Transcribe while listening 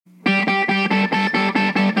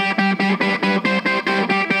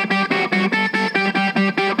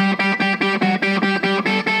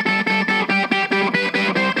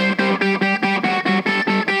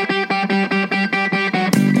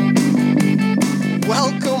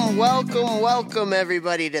Welcome,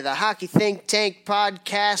 everybody, to the Hockey Think Tank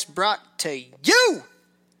podcast, brought to you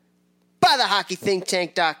by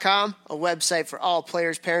thehockeythinktank.com, a website for all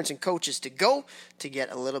players, parents, and coaches to go to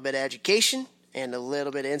get a little bit of education and a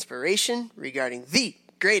little bit of inspiration regarding the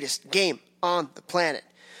greatest game on the planet.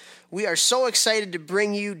 We are so excited to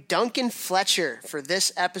bring you Duncan Fletcher for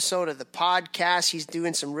this episode of the podcast. He's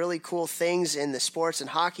doing some really cool things in the sports and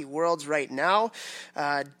hockey worlds right now.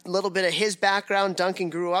 A little bit of his background. Duncan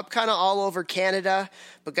grew up kind of all over Canada,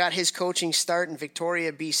 but got his coaching start in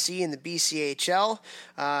Victoria, BC in the BCHL.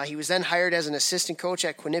 He was then hired as an assistant coach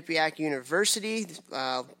at Quinnipiac University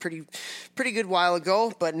pretty good while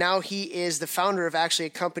ago, but now he is the founder of actually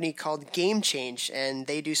a company called Game Change, and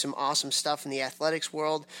they do some awesome stuff in the athletics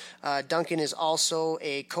world. Duncan is also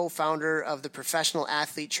a co-founder of the Professional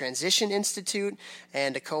Athlete Transition Institute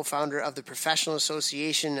and a co-founder of the Professional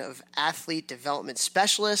Association of Athlete Development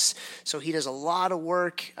Specialists. So he does a lot of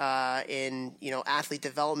work in athlete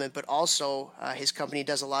development, but also his company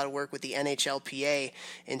does a lot of work with the NHLPA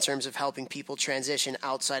in terms of helping people transition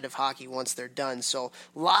outside of hockey once they're done. So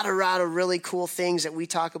a lot of really cool things that we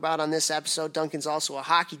talk about on this episode. Duncan's also a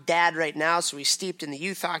hockey dad right now, so he's steeped in the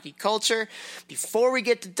youth hockey culture. Before we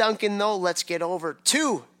get to Duncan, though, let's get over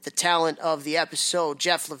to the talent of the episode,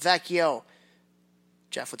 Jeff Lavecchio.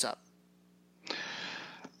 Jeff, what's up?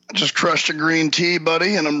 I just crushed a green tea,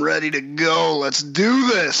 buddy, and I'm ready to go. Let's do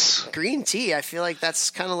this. Green tea, I feel like that's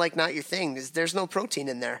kind of like not your thing. There's no protein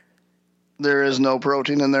in there. There is no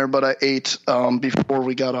protein in there, but I ate before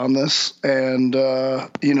we got on this. And, I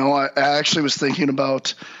actually was thinking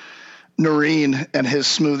about Noreen and his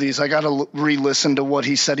smoothies. I got to re-listen to what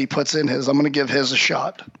he said he puts in his. I'm going to give his a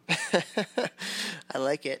shot. I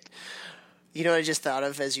like it. You know what I just thought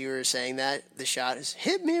of as you were saying that? The shot is,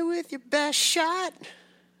 hit me with your best shot.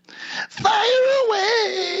 Fire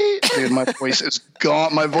away. Dude, my voice is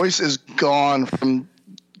gone. My voice is gone from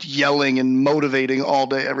yelling and motivating all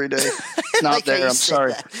day, every day. Not like there. I'm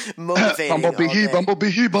sorry. Motivating.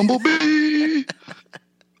 Bumblebee.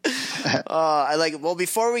 I like it. Well,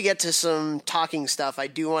 before we get to some talking stuff, I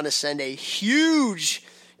do want to send a huge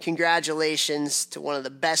congratulations to one of the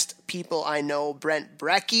best people I know, Brent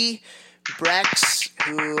Brecky. Brex,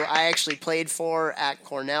 who I actually played for at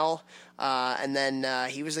Cornell. And then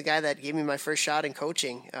he was the guy that gave me my first shot in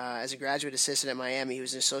coaching as a graduate assistant at Miami. He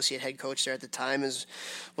was an associate head coach there at the time, was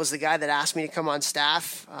the guy that asked me to come on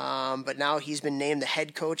staff. But now he's been named the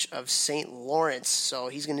head coach of St. Lawrence. So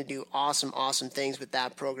he's going to do awesome things with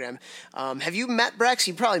that program. Have you met Brex?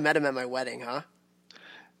 You probably met him at my wedding, huh?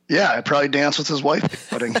 Yeah, I probably danced with his wife at the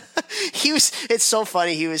wedding. It's so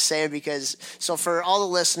funny he was saying so for all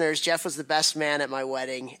the listeners, Jeff was the best man at my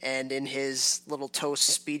wedding, and in his little toast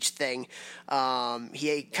speech thing,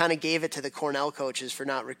 he kind of gave it to the Cornell coaches for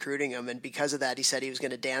not recruiting him, and because of that, he said he was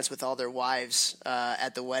going to dance with all their wives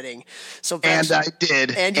at the wedding. So Brex, and I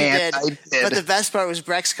did. And you did. But the best part was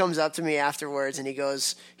Brex comes up to me afterwards, and he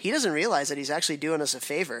goes, he doesn't realize that he's actually doing us a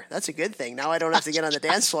favor. That's a good thing. Now I don't have to get on the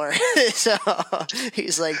dance floor. So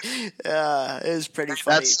he's like, it was pretty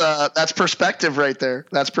funny. That's perspective right there.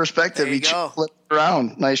 That's perspective. There you go. Flipped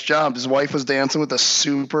around. Nice job. His wife was dancing with a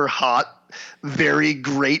super hot, very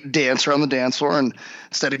great dancer on the dance floor, and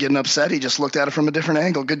instead of getting upset, he just looked at it from a different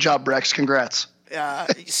angle. Good job, Brex. Congrats.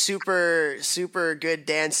 Super good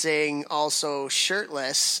dancing, also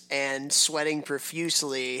shirtless and sweating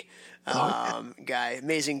profusely. Guy,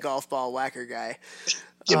 amazing golf ball whacker guy.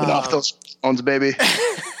 Giving off those phones, baby.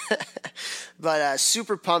 But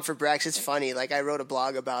super pumped for Brex. It's funny. Like, I wrote a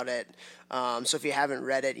blog about it. So if you haven't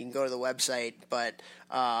read it, you can go to the website. But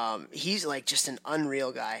he's like just an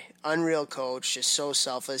unreal guy, unreal coach, just so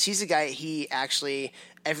selfless. He's the guy, he actually,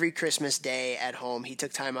 every Christmas day at home, he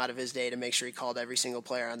took time out of his day to make sure he called every single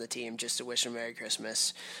player on the team just to wish him Merry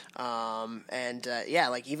Christmas.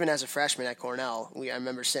 Like even as a freshman at Cornell, I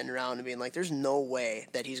remember sitting around and being like, there's no way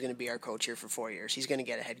that he's going to be our coach here for 4 years. He's going to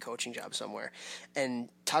get a head coaching job somewhere. And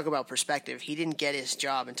talk about perspective, he didn't get his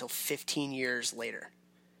job until 15 years later.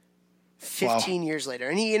 15 years later.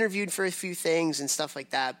 And he interviewed for a few things and stuff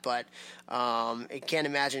like that, but I can't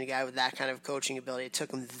imagine a guy with that kind of coaching ability. It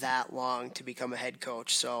took him that long to become a head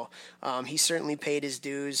coach. So he certainly paid his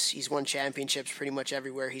dues. He's won championships pretty much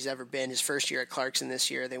everywhere he's ever been. His first year at Clarkson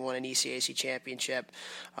this year, they won an ECAC championship,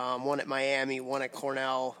 won at Miami, won at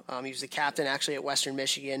Cornell. He was the captain actually at Western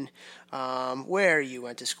Michigan, where you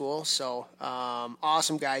went to school. So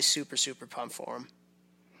awesome guy, super pumped for him.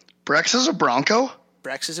 Brex is a Bronco?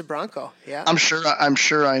 Brex is a Bronco, yeah. I'm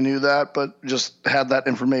sure I knew that, but just had that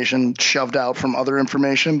information shoved out from other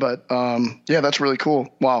information. But that's really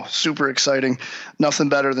cool. Wow, super exciting. Nothing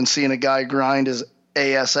better than seeing a guy grind his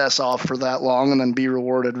ASS off for that long and then be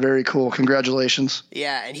rewarded. Very cool. Congratulations.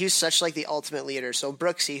 Yeah, and he was such like the ultimate leader. So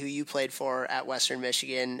Brooksy, who you played for at Western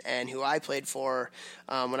Michigan and who I played for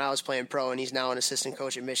when I was playing pro, and he's now an assistant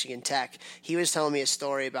coach at Michigan Tech, he was telling me a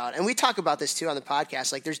story about, and we talk about this too on the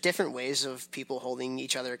podcast, like there's different ways of people holding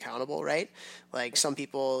each other accountable, right? Like some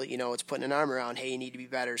people, you know, it's putting an arm around, hey, you need to be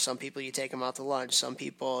better. Some people, you take them out to lunch. Some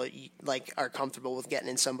people, like, are comfortable with getting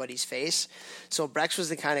in somebody's face. So Brex was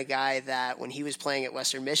the kind of guy that when he was playing at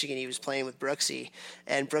Western Michigan, he was playing with Brooksy.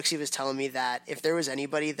 And Brooksy was telling me that if there was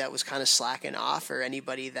anybody that was kind of slacking off or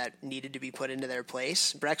anybody that needed to be put into their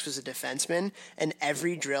place, Brex was a defenseman. And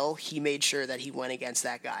every drill, he made sure that he went against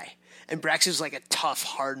that guy. And Brex was like a tough,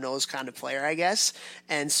 hard-nosed kind of player, I guess.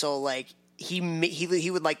 And so, like, he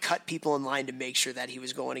would like cut people in line to make sure that he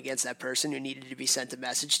was going against that person who needed to be sent a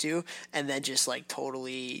message to, and then just like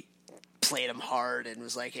totally played him hard and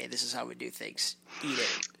was like, hey, this is how we do things. Eat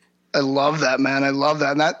it. I love that, man. I love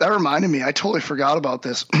that. And that reminded me, I totally forgot about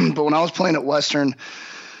this. But when I was playing at Western,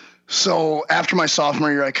 so after my sophomore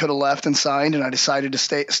year, I could have left and signed, and I decided to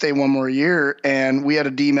stay one more year. And we had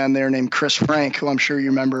a D-man there named Chris Frank, who I'm sure you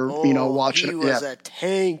remember, watching. He was a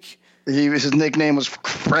tank. His nickname was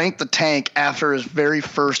Frank the Tank after his very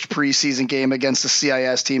first preseason game against the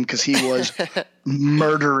CIS team because he was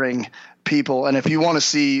murdering people. And if you want to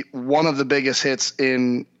see one of the biggest hits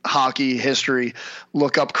in hockey history,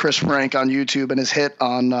 look up Chris Frank on YouTube and his hit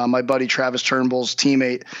on my buddy Travis Turnbull's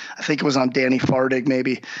teammate. I think it was on Danny Fardig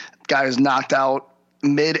maybe. Guy was knocked out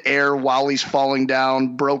mid-air while he's falling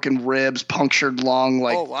down, broken ribs, punctured lung.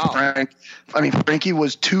 Like, oh, wow. Frankie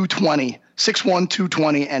was 220. 6'1",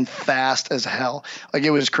 220, and fast as hell. Like, it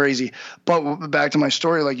was crazy. But back to my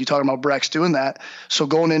story, like you talking about Brex doing that. So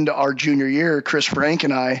going into our junior year, Chris Frank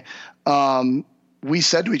and I, we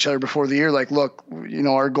said to each other before the year, like, look,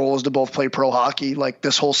 our goal is to both play pro hockey. Like,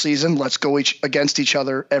 this whole season, let's go against each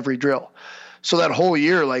other every drill. So that whole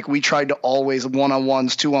year, like, we tried to always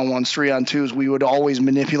one-on-ones, two-on-ones, three-on-twos. We would always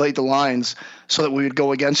manipulate the lines so that we would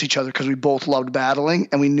go against each other because we both loved battling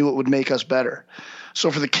and we knew it would make us better. So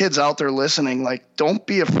for the kids out there listening, like, don't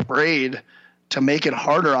be afraid to make it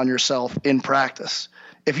harder on yourself in practice.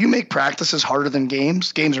 If you make practices harder than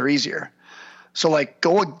games are easier. So, like,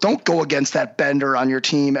 don't go against that bender on your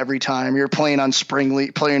team every time. You're playing spring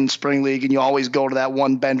league, and you always go to that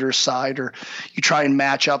one bender's side, or you try and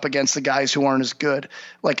match up against the guys who aren't as good.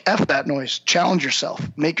 Like, F that noise. Challenge yourself.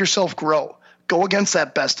 Make yourself grow. Go against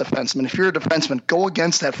that best defenseman. If you're a defenseman, go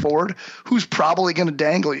against that forward who's probably going to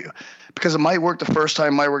dangle you. Because it might work the first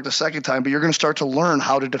time, might work the second time, but you're going to start to learn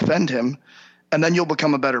how to defend him, and then you'll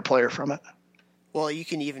become a better player from it. Well, you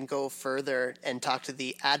can even go further and talk to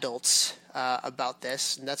the adults about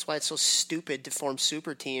this, and that's why it's so stupid to form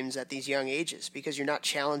super teams at these young ages, because you're not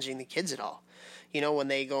challenging the kids at all, when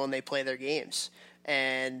they go and they play their games.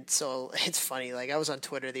 And so it's funny, like I was on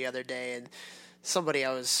Twitter the other day, and somebody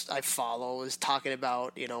I follow was talking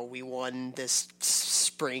about, we won this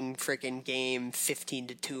spring freaking game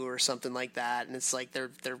 15-2 or something like that, and it's like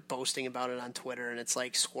they're boasting about it on Twitter, and it's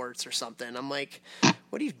like squirts or something. I'm like,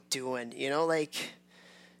 what are you doing? Like,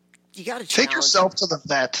 you got to take yourself to the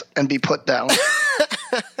vet and be put down.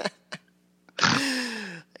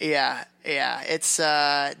 Yeah, it's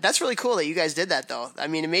that's really cool that you guys did that, though. I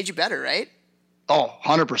mean, it made you better, right? Oh,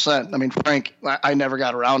 100%. I mean, Frank, I never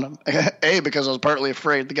got around him. Because I was partly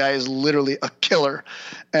afraid. The guy is literally a killer.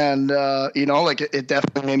 And, it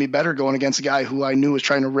definitely made me better going against a guy who I knew was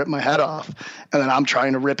trying to rip my head off. And then I'm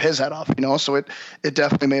trying to rip his head off, So it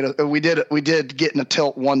definitely made we did get in a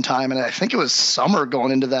tilt one time. And I think it was summer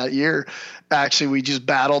going into that year. Actually, we just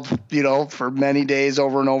battled, for many days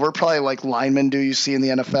over and over. Probably like linemen do you see in the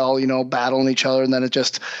NFL, battling each other. And then it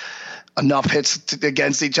just – enough hits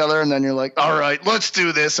against each other, and then you're like, all right, let's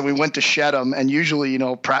do this. And we went to shed them, and usually,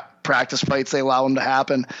 practice fights, they allow them to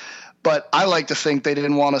happen. But I like to think they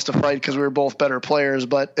didn't want us to fight because we were both better players,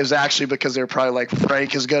 but it was actually because they were probably like,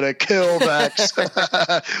 Frank is going to kill Vex.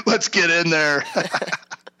 Let's get in there.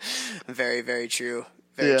 Very, very true.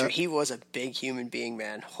 Very true. He was a big human being,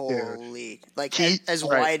 man. Holy. Dude. Like, as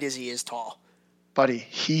wide as he is tall. Buddy,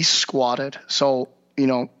 he squatted. So,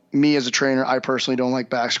 me as a trainer, I personally don't like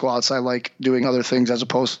back squats. I like doing other things as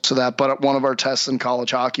opposed to that. But one of our tests in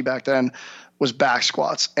college hockey back then was back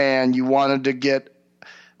squats. And you wanted to get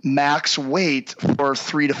max weight for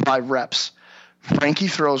 3 to 5 reps. Frankie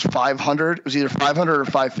throws 500. It was either 500 or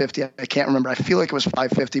 550. I can't remember. I feel like it was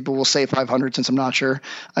 550, but we'll say 500 since I'm not sure.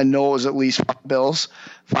 I know it was at least 5 bills.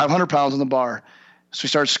 500 pounds on the bar. So we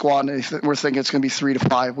start squatting, and we're thinking it's going to be 3 to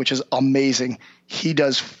 5, which is amazing. He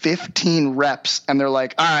does 15 reps, and they're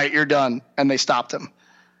like, all right, you're done. And they stopped him.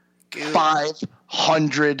 Good.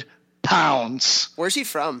 500 pounds. Where's he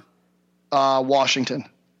from? Washington,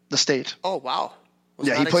 the state. Oh, wow. Was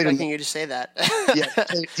Yeah, not expecting you to say that. Yeah,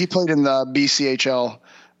 he played in the BCHL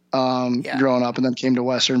growing up and then came to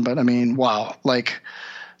Western. But, I mean, wow, like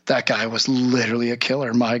that guy was literally a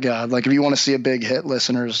killer. My God. Like if you want to see a big hit,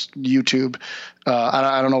 listeners, YouTube,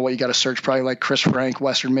 I don't know what you got to search, probably like Chris Frank,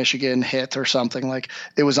 Western Michigan hit or something. Like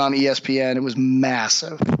it was on ESPN. It was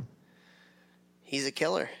massive. He's a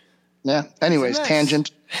killer. Yeah. Anyways,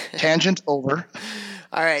 tangent over.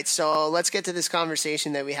 All right, so let's get to this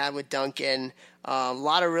conversation that we had with Duncan. A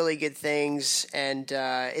lot of really good things, and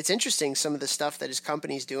it's interesting some of the stuff that his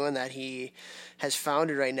company's doing that he has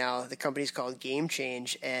founded right now. The company's called Game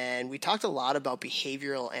Change, and we talked a lot about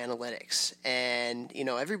behavioral analytics. And, you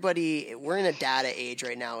know, we're in a data age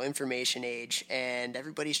right now, information age, and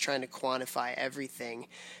everybody's trying to quantify everything.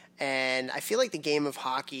 And I feel like the game of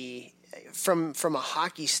hockey, from a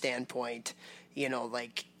hockey standpoint, you know,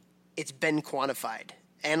 like it's been quantified.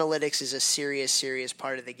 Analytics is a serious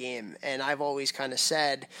part of the game. And I've always kind of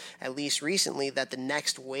said, at least recently, that the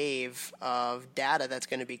next wave of data that's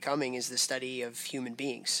going to be coming is the study of human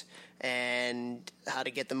beings and how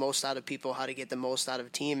to get the most out of people, how to get the most out of a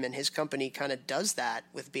team. And his company kind of does that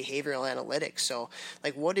with behavioral analytics. So,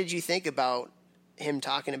 like, what did you think about him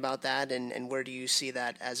talking about that, and where do you see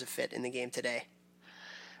that as a fit in the game today?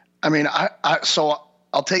 I mean, so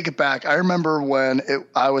I'll take it back. I remember when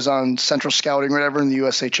I was on Central Scouting or whatever in the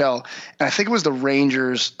USHL, and I think it was the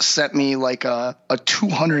Rangers sent me like a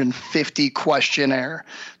 250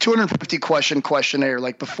 question questionnaire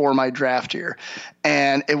like before my draft year.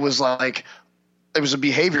 And it was like, it was a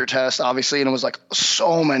behavior test, obviously, and it was like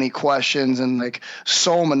so many questions and like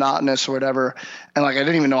so monotonous or whatever. And like I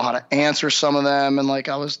didn't even know how to answer some of them, and like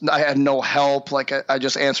I had no help. Like I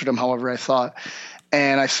just answered them however I thought.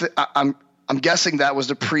 And I'm guessing that was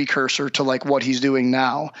the precursor to like what he's doing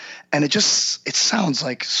now. And it sounds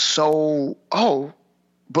like so,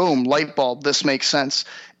 boom, light bulb. This makes sense.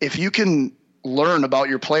 If you can learn about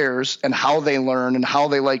your players and how they learn and how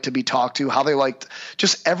they like to be talked to, how they like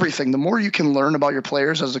just everything, the more you can learn about your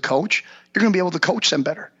players as a coach, you're going to be able to coach them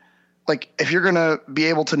better. Like if you're going to be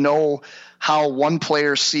able to know how one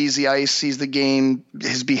player sees the ice, sees the game,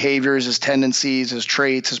 his behaviors, his tendencies, his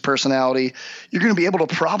traits, his personality, you're going to be able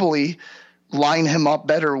to probably line him up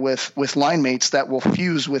better with line mates that will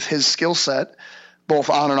fuse with his skill set, both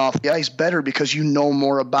on and off the ice, better because you know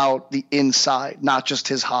more about the inside, not just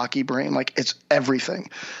his hockey brain. Like it's everything.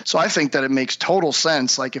 So I think that it makes total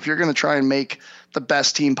sense. Like if you're going to try and make the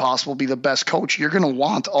best team possible, be the best coach, you're going to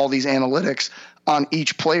want all these analytics on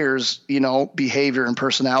each player's, you know, behavior and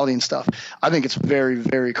personality and stuff. I think it's very,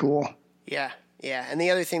 very cool. Yeah. And the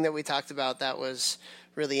other thing that we talked about that was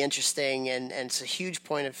really interesting, and it's a huge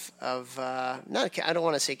point of not, I don't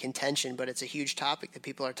want to say contention, but it's a huge topic that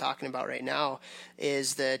people are talking about right now,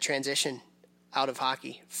 is the transition out of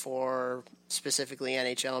hockey for specifically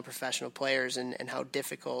NHL and professional players, and how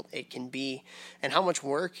difficult it can be, and how much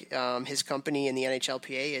work his company and the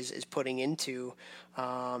NHLPA is putting into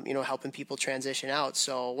helping people transition out.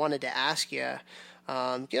 So I wanted to ask you,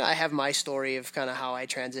 I have my story of kind of how I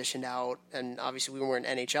transitioned out, and obviously we weren't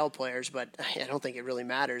NHL players, but I don't think it really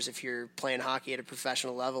matters if you're playing hockey at a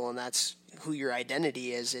professional level and that's who your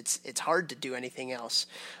identity is. It's hard to do anything else.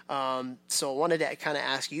 So I wanted to kind of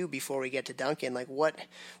ask you before we get to Duncan, like what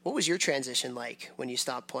was your transition like when you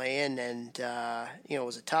stopped playing, and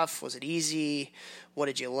was it tough? Was it easy? What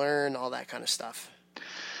did you learn? All that kind of stuff.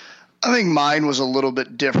 I think mine was a little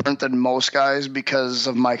bit different than most guys because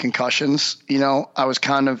of my concussions. You know,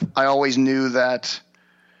 I always knew that,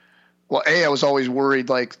 well, I was always worried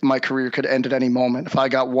like my career could end at any moment. If I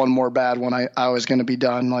got one more bad one, I was going to be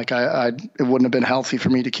done. Like it wouldn't have been healthy for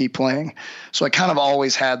me to keep playing. So I kind of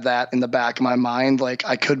always had that in the back of my mind. Like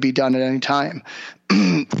I could be done at any time.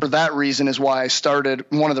 For that reason is why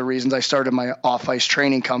one of the reasons I started my off-ice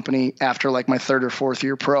training company after like my third or fourth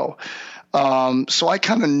year pro. So I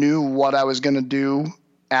kind of knew what I was going to do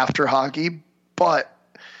after hockey, but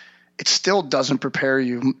it still doesn't prepare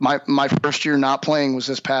you. My first year not playing was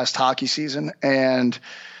this past hockey season, and,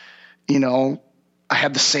 I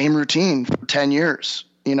had the same routine for 10 years,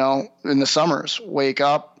 in the summers, wake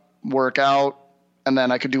up, work out, and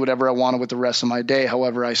then I could do whatever I wanted with the rest of my day,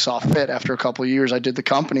 however I saw fit. After a couple of years, I did the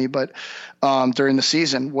company, but during the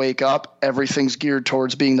season, wake up, everything's geared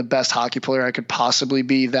towards being the best hockey player I could possibly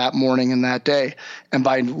be that morning and that day. And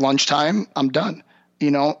by lunchtime, I'm done,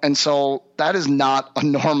 And so that is not a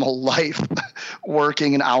normal life,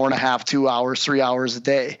 working an hour and a half, 2 hours, 3 hours a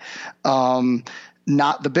day.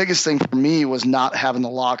 Not the biggest thing for me was not having the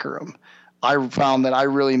locker room. I found that I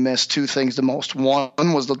really missed two things the most. One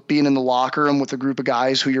was being in the locker room with a group of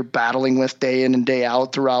guys who you're battling with day in and day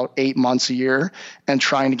out throughout 8 months a year and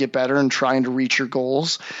trying to get better and trying to reach your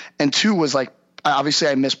goals. And two was like, obviously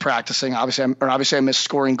I miss practicing. Obviously I miss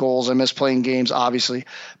scoring goals. I miss playing games, obviously.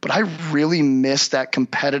 But I really miss that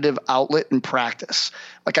competitive outlet in practice.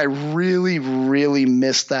 Like I really, really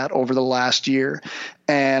missed that over the last year.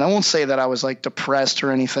 And I won't say that I was like depressed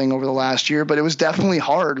or anything over the last year, but it was definitely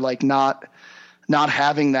hard, like not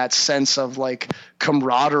having that sense of like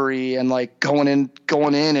camaraderie and like going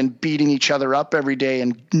in and beating each other up every day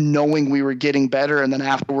and knowing we were getting better. And then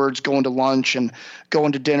afterwards going to lunch and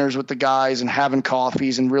going to dinners with the guys and having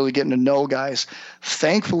coffees and really getting to know guys.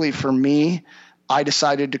 Thankfully for me, I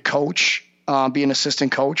decided to coach, be an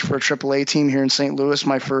assistant coach for a AAA team here in St. Louis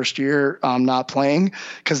my first year not playing,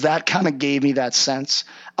 because that kind of gave me that sense.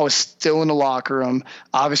 I was still in the locker room.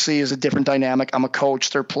 Obviously, it's a different dynamic. I'm a coach,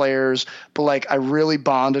 they're players, but like I really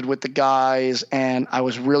bonded with the guys and I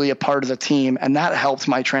was really a part of the team, and that helped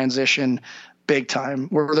my transition big time.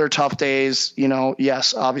 Were there tough days?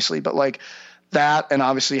 Yes, obviously, but like that and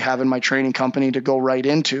obviously having my training company to go right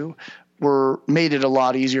into made it a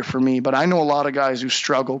lot easier for me. But I know a lot of guys who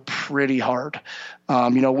struggle pretty hard.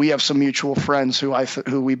 We have some mutual friends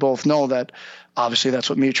who we both know that obviously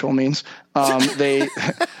that's what mutual means. They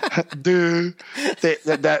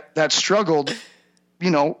that struggled,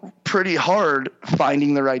 pretty hard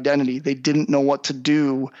finding their identity. They didn't know what to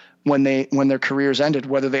do when their careers ended,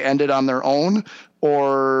 whether they ended on their own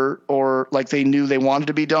or like they knew they wanted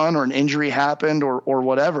to be done or an injury happened or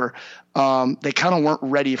whatever. They kind of weren't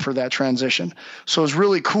ready for that transition. So it was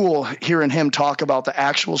really cool hearing him talk about the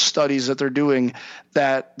actual studies that they're doing,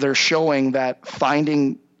 that they're showing that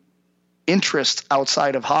finding interest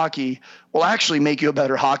outside of hockey will actually make you a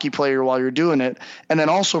better hockey player while you're doing it, and then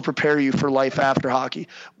also prepare you for life after hockey,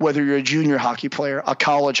 whether you're a junior hockey player, a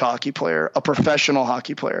college hockey player, a professional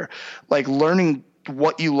hockey player. Like learning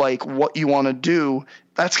what you like, what you want to do,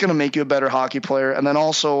 that's going to make you a better hockey player, and then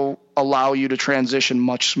also allow you to transition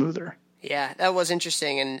much smoother. Yeah, that was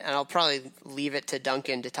interesting, and I'll probably leave it to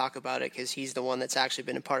Duncan to talk about it because he's the one that's actually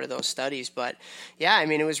been a part of those studies. But yeah, I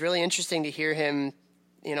mean, it was really interesting to hear him,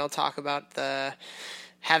 talk about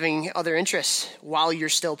having other interests while you're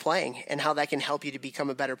still playing and how that can help you to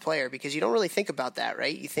become a better player, because you don't really think about that,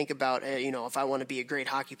 right? You think about, if I want to be a great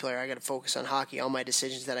hockey player, I got to focus on hockey. All my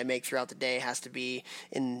decisions that I make throughout the day has to be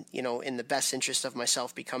in the best interest of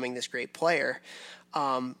myself becoming this great player.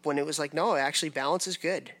 When it was like, no, actually balance is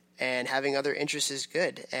good. And having other interests is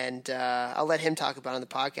good, and I'll let him talk about it on the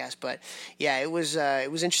podcast. But yeah, it was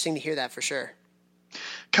interesting to hear that for sure.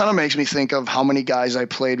 Kind of makes me think of how many guys I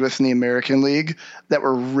played with in the American League that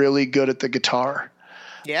were really good at the guitar.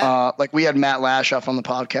 Yeah. Like we had Matt Lashoff on the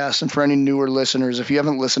podcast, and for any newer listeners, if you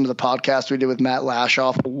haven't listened to the podcast we did with Matt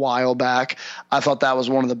Lashoff a while back, I thought that was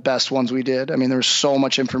one of the best ones we did. I mean, there was so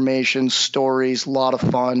much information, stories, a lot of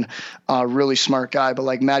fun, really smart guy. But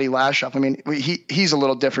like Matty Lashoff, I mean, he's a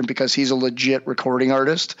little different because he's a legit recording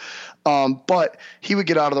artist. But he would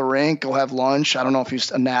get out of the rink, go have lunch. I don't know if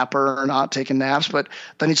he's a napper or not, taking naps, but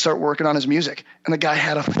then he'd start working on his music. And the guy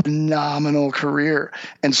had a phenomenal career.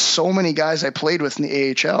 And so many guys I played with in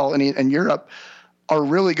the AHL and Europe are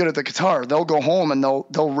really good at the guitar. They'll go home and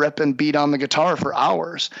they'll rip and beat on the guitar for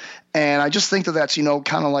hours. And I just think that's,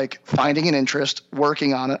 kind of like finding an interest,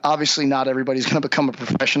 working on it. Obviously, not everybody's going to become a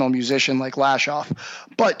professional musician like Lashoff,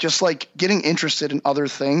 but just like getting interested in other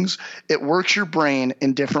things, it works your brain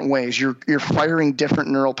in different ways. You're firing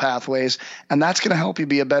different neural pathways, and that's going to help you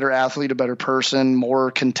be a better athlete, a better person, more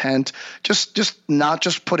content. Just not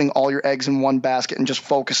just putting all your eggs in one basket and just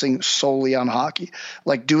focusing solely on hockey.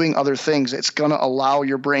 Like doing other things, it's going to allow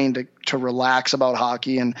your brain to relax about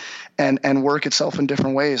hockey and work itself in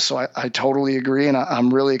different ways. So I totally agree, and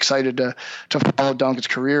I'm really excited to follow Duncan's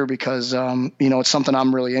career because it's something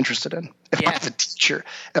I'm really interested in.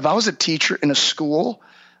 If I was a teacher in a school,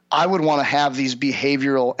 I would want to have these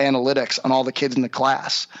behavioral analytics on all the kids in the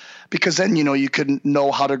class, because then you could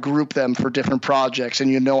know how to group them for different projects,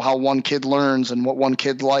 and how one kid learns and what one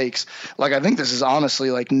kid likes. Like I think this is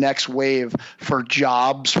honestly like next wave for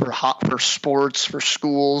jobs, for sports, for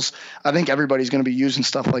schools. I think everybody's going to be using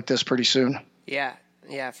stuff like this pretty soon.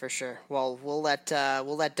 Yeah, for sure. Well, we'll let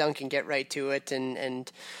Duncan get right to it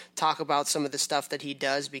and talk about some of the stuff that he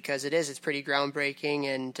does, because it's pretty groundbreaking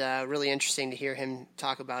and really interesting to hear him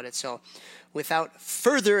talk about it. So without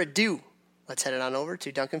further ado, let's head it on over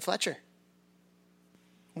to Duncan Fletcher.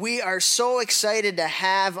 We are so excited to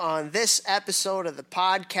have on this episode of the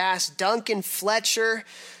podcast Duncan Fletcher.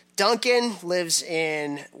 Duncan lives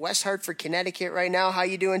in West Hartford, Connecticut right now. How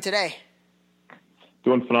you doing today?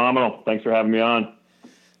 Doing phenomenal. Thanks for having me on.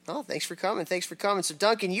 Oh, thanks for coming. So,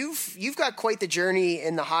 Duncan, you've got quite the journey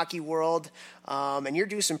in the hockey world, and you're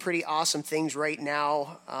doing some pretty awesome things right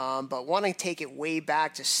now. But want to take it way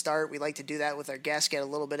back to start. We like to do that with our guests, get a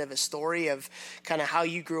little bit of a story of kind of how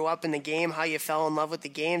you grew up in the game, how you fell in love with the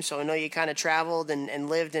game. So I know you kind of traveled and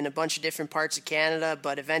lived in a bunch of different parts of Canada,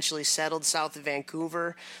 but eventually settled south of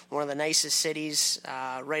Vancouver, one of the nicest cities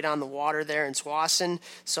right on the water there in Tsawwassen.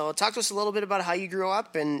 So talk to us a little bit about how you grew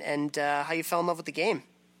up and how you fell in love with the game.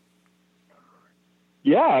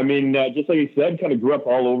 Yeah, I mean, just like you said, kind of grew up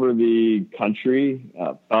all over the country.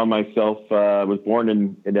 Found myself, was born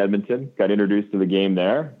in Edmonton, got introduced to the game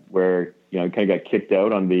there, where, kind of got kicked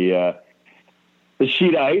out on the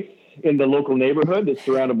sheet ice in the local neighborhood that's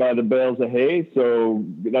surrounded by the bales of hay. So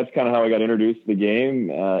that's kind of how I got introduced to the game.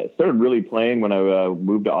 Started really playing when I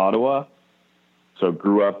moved to Ottawa. So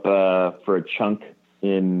grew up for a chunk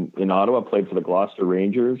in Ottawa, played for the Gloucester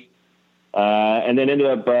Rangers, and then ended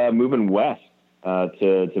up moving west.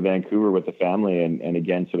 To Vancouver with the family and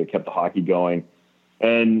again, sort of kept the hockey going.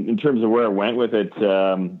 And in terms of where I went with it,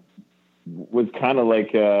 was kind of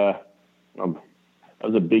like, I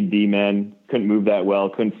was a big D man, couldn't move that well,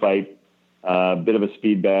 couldn't fight, bit of a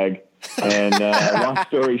speed bag. And long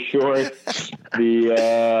story short,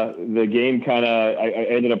 the game I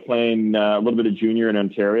ended up playing a little bit of junior in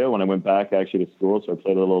Ontario when I went back actually to school. So I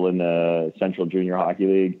played a little in the Central Junior Hockey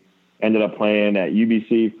League, ended up playing at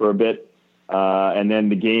UBC for a bit. And then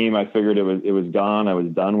the game, I figured it was gone. I was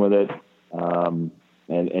done with it,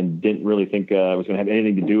 and didn't really think I was going to have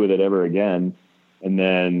anything to do with it ever again. And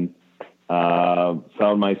then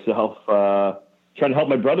found myself trying to help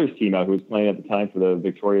my brother's team out, who was playing at the time for the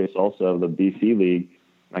Victoria Salsa of the BC League.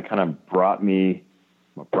 And that kind of brought me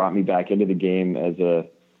back into the game into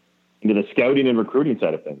the scouting and recruiting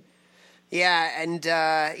side of things. Yeah, and,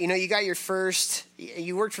 you got your first –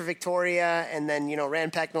 you worked for Victoria and then,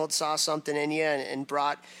 Rand Pecknold saw something in you and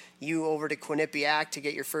brought you over to Quinnipiac to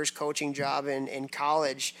get your first coaching job in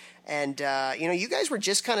college. And, you guys were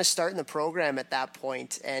just kind of starting the program at that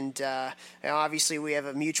point. And, obviously we have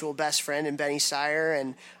a mutual best friend in Benny Sire.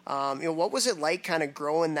 And, what was it like kind of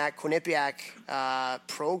growing that Quinnipiac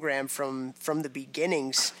program from the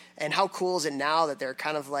beginnings? And how cool is it now that they're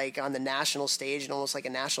kind of like on the national stage and almost like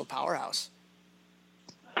a national powerhouse?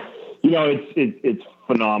 It's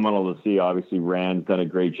phenomenal to see. Obviously, Rand's done a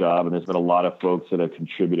great job, and there's been a lot of folks that have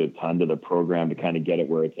contributed a ton to the program to kind of get it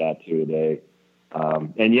where it's at today.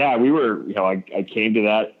 And yeah, we were, I came to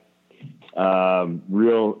that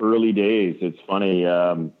real early days. It's funny.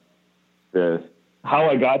 How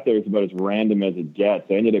I got there is about as random as it gets.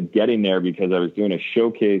 I ended up getting there because I was doing a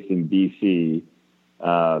showcase in BC.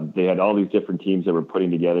 They had all these different teams that were putting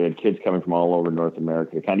together. They had kids coming from all over North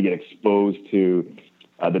America to kind of get exposed to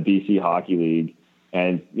the BC Hockey League.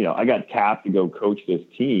 And, I got tapped to go coach this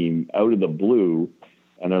team out of the blue.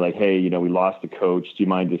 And they're like, hey, we lost the coach. Do you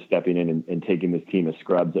mind just stepping in and taking this team of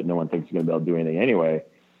scrubs that no one thinks is going to be able to do anything anyway?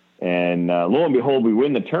 And lo and behold, we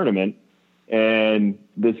win the tournament. And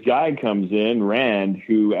this guy comes in, Rand,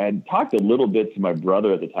 who had talked a little bit to my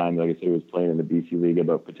brother at the time. Like I said, he was playing in the BC League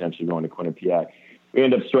about potentially going to Quinnipiac. We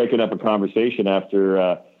ended up striking up a conversation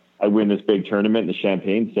after I win this big tournament and the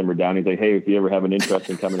champagne simmered down. He's like, hey, if you ever have an interest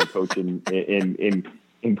in coming to coach in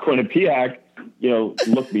Quinnipiac,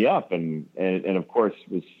 look me up. And of course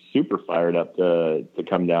was super fired up to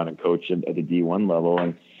come down and coach at the D1 level.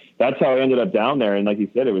 And that's how I ended up down there. And like you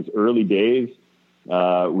said, it was early days.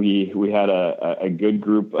 We had a good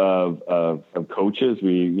group of coaches.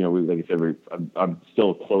 We like I said, I'm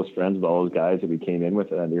still close friends with all those guys that we came in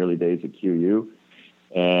with in the early days at QU.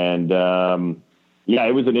 And,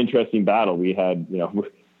 it was an interesting battle. We had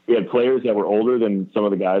players that were older than some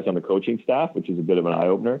of the guys on the coaching staff, which is a bit of an eye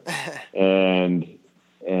opener. And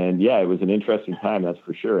it was an interesting time, that's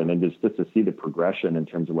for sure. And then just to see the progression in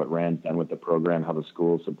terms of what Rand's done with the program, how the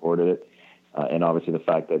school supported it. And obviously the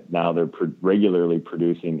fact that now they're regularly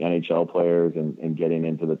producing NHL players and getting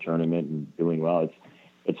into the tournament and doing well.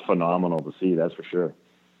 It's phenomenal to see, that's for sure.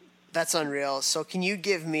 That's unreal. So can you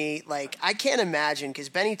give me, I can't imagine, because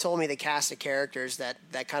Benny told me the cast of characters that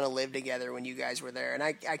kind of lived together when you guys were there. And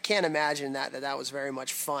I can't imagine that was very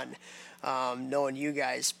much fun, knowing you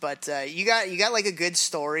guys. But you got like a good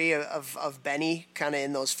story of Benny kind of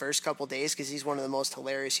in those first couple days, because he's one of the most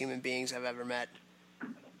hilarious human beings I've ever met.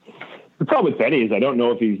 The problem with Benny is I don't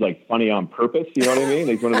know if he's funny on purpose. You know what I mean?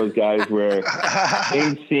 He's one of those guys where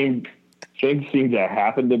things seem to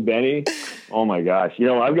happen to Benny. Oh my gosh.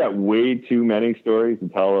 I've got way too many stories to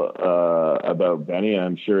tell about Benny. And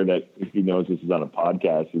I'm sure that if he knows this is on a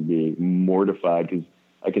podcast, he'd be mortified because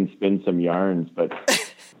I can spin some yarns. But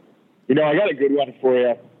I got a good one for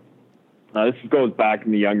you. This goes back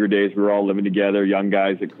in the younger days. We were all living together, young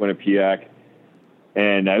guys at Quinnipiac.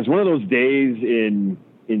 And it was one of those days in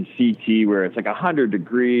CT where it's like 100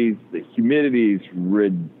 degrees. The humidity is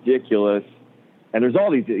ridiculous. And there's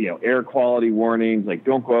all these, air quality warnings, like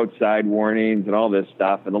don't go outside warnings and all this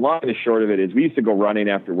stuff. And the long and the short of it is we used to go running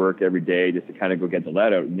after work every day just to kind of go get the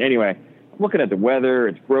lead out. And anyway, I'm looking at the weather.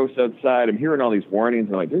 It's gross outside. I'm hearing all these warnings.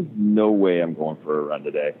 I'm like, there's no way I'm going for a run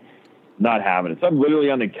today. Not having it. So I'm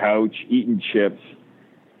literally on the couch eating chips,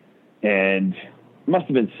 and must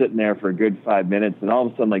have been sitting there for a good 5 minutes. And all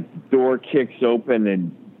of a sudden, like, the door kicks open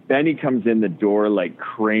and Benny comes in the door like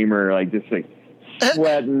Kramer, like just like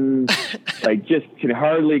sweating, like just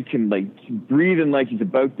breathing like he's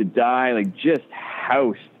about to die, like just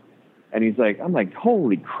housed. And he's like, I'm like,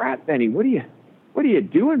 holy crap, Benny, what are you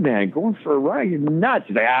doing, man? Going for a run? You're nuts.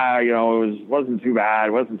 He's like, it wasn't too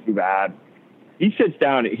bad. He sits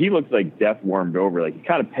down. He looks like death warmed over. Like, he's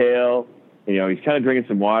kind of pale. He's kind of drinking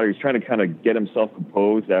some water. He's trying to kind of get himself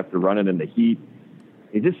composed after running in the heat.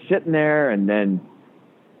 He's just sitting there, and then,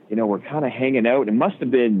 we're kind of hanging out. It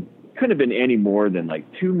couldn't have been any more than like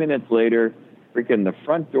 2 minutes later. Freaking the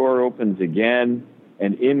front door opens again,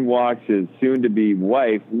 and in walks his soon-to-be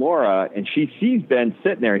wife, Laura, and she sees Ben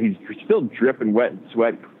sitting there. He's still dripping wet and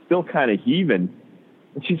sweat, still kind of heaving.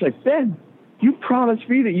 And she's like, Ben, you promised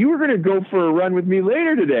me that you were going to go for a run with me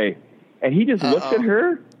later today. And he just looks at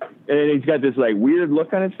her, and he's got this like weird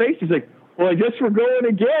look on his face. He's like, well, I guess we're going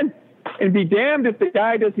again. And be damned if the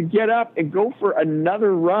guy doesn't get up and go for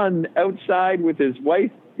another run outside with his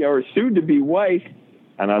wife, or soon-to-be wife.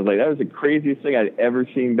 And I was like, that was the craziest thing I'd ever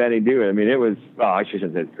seen Benny do. I mean, it was, I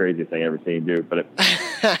shouldn't say the craziest thing I'd ever seen him do, but it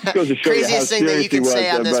goes to show you how craziest thing that you can say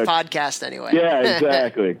on this podcast anyway. Yeah,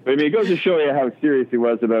 exactly. But I mean, it goes to show you how serious he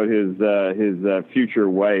was about his future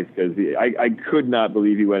wife, because I could not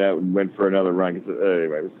believe he went out and went for another run.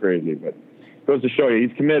 Anyway, it was crazy, but it goes to show you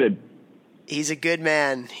he's committed. He's a good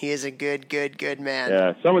man. He is a good man.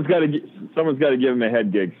 Yeah, someone's got to give him a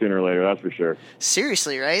head gig sooner or later. That's for sure.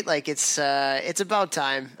 Seriously, right? Like it's about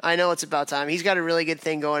time. I know it's about time. He's got a really good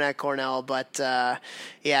thing going at Cornell, but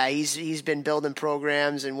he's been building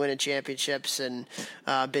programs and winning championships and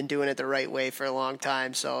been doing it the right way for a long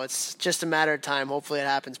time. So it's just a matter of time. Hopefully, it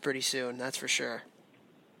happens pretty soon. That's for sure.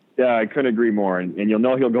 Yeah, I couldn't agree more. And you'll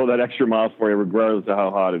know he'll go that extra mile for you, regardless of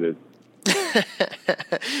how hot it is.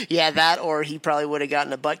 Yeah, that, or he probably would have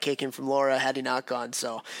gotten a butt kicking from Laura had he not gone.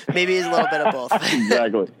 So maybe it's a little bit of both.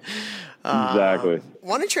 Exactly.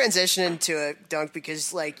 Want to transition into it, Dunk,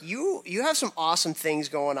 because like you have some awesome things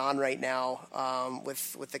going on right now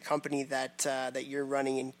with the company that you're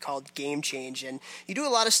running and called Game Change, and you do a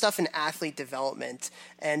lot of stuff in athlete development.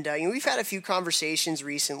 And we've had a few conversations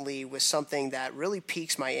recently with something that really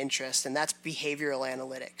piques my interest, and that's behavioral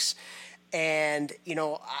analytics. And,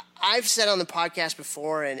 I've said on the podcast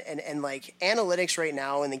before, and like analytics right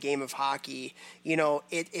now in the game of hockey,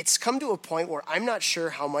 it's come to a point where I'm not sure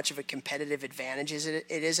how much of a competitive advantage it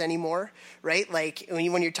is anymore, right? Like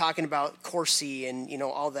when you're talking about Corsi and,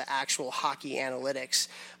 all the actual hockey analytics,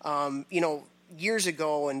 years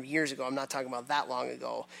ago, I'm not talking about that long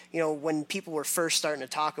ago, when people were first starting to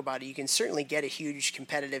talk about it, you can certainly get a huge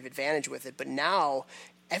competitive advantage with it. But now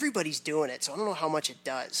everybody's doing it, so I don't know how much it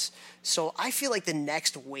does. So I feel like the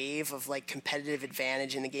next wave of like competitive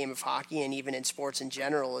advantage in the game of hockey and even in sports in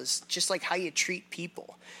general is just like how you treat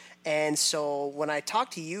people. And so when I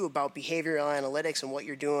talk to you about behavioral analytics and what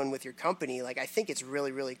you're doing with your company, like I think it's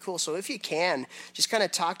really, really cool. So if you can, just kind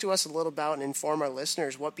of talk to us a little about and inform our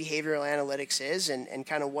listeners what behavioral analytics is and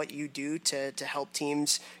kind of what you do to help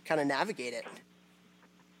teams kind of navigate it.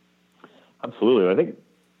 Absolutely. I think,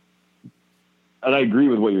 and I agree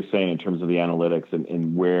with what you're saying in terms of the analytics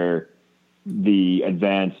and where the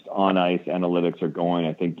advanced on-ice analytics are going.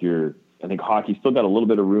 I think hockey's still got a little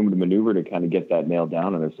bit of room to maneuver to kind of get that nailed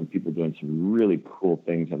down, and there's some people doing some really cool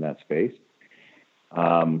things in that space.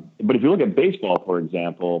 But if you look at baseball, for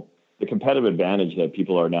example, the competitive advantage that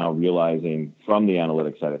people are now realizing from the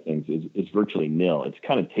analytics side of things is virtually nil. It's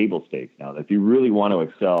kind of table stakes now. If you really want to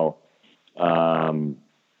excel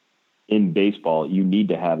in baseball, you need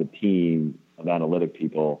to have a team of analytic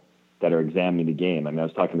people that are examining the game. I mean, I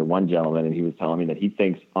was talking to one gentleman, and he was telling me that he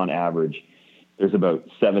thinks on average there's about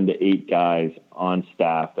 7 to 8 guys on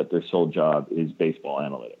staff that their sole job is baseball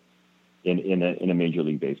analytics in a Major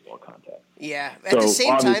League Baseball context. Yeah. At the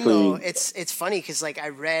same time, though, it's funny because like I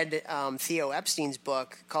read Theo Epstein's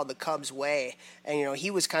book called The Cubs Way, and he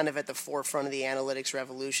was kind of at the forefront of the analytics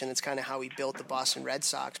revolution. It's kind of how he built the Boston Red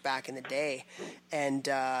Sox back in the day, and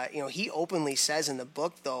he openly says in the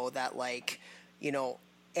book though that like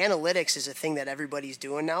analytics is a thing that everybody's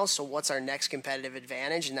doing now. So what's our next competitive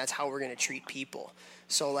advantage? And that's how we're going to treat people.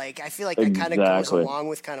 So like, I feel like that kind of goes along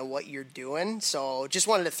with kind of what you're doing. So just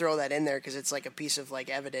wanted to throw that in there because it's like a piece of like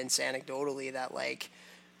evidence anecdotally that like,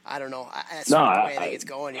 I don't know. That's the way I think it's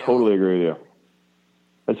going. Totally agree with you.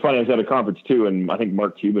 It's funny. I was at a conference too, and I think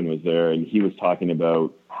Mark Cuban was there, and he was talking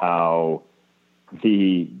about how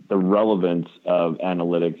the relevance of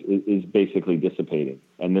analytics is basically dissipating.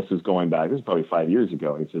 And this is going back. This is probably 5 years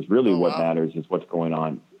ago. He says really what matters is what's going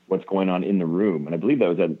on in the room. And I believe that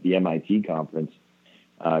was at the MIT conference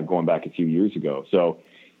going back a few years ago. So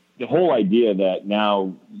the whole idea that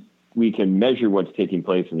now we can measure what's taking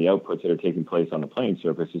place and the outputs that are taking place on the playing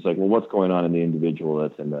surface is like, well, what's going on in the individual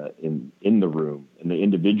that's in the room, and the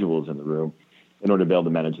individuals in the room, in order to be able to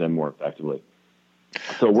manage them more effectively.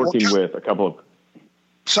 So working with a couple of.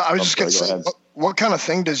 So I was just going to say, what kind of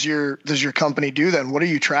thing does your company do then? What are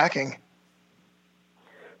you tracking?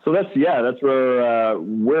 So that's where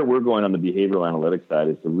we're going on the behavioral analytics side,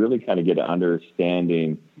 is to really kind of get an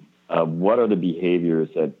understanding of what are the behaviors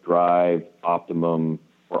that drive optimum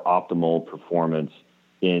or optimal performance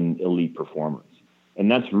in elite performers. And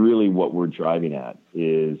that's really what we're driving at,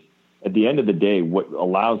 is at the end of the day, what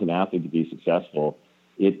allows an athlete to be successful,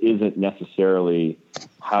 it isn't necessarily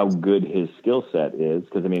how good his skill set is.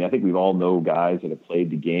 Because, I mean, I think we all know guys that have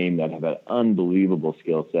played the game that have had unbelievable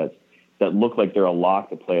skill sets that look like they're a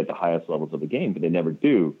lock to play at the highest levels of the game, but they never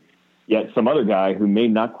do. Yet some other guy who may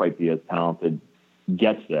not quite be as talented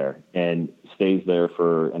gets there and stays there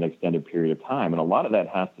for an extended period of time. And a lot of that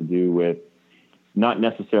has to do with not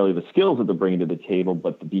necessarily the skills that they're bringing to the table,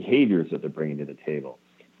 but the behaviors that they're bringing to the table.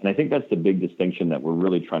 And I think that's the big distinction that we're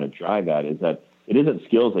really trying to drive at, is that it isn't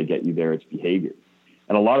skills that get you there, it's behavior.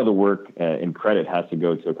 And a lot of the work and credit has to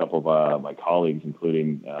go to a couple of my colleagues,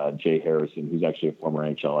 including Jay Harrison, who's actually a former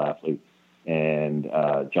NHL athlete, and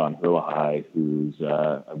John Hurlahai, who's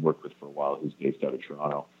I've worked with for a while, who's based out of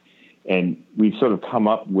Toronto. And we've sort of come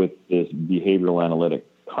up with this behavioral analytic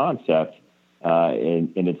concept,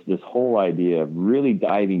 and it's this whole idea of really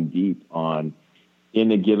diving deep on,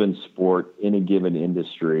 in a given sport, in a given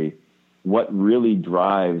industry, what really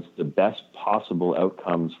drives the best possible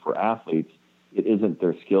outcomes for athletes. It isn't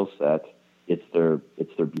their skill set, it's their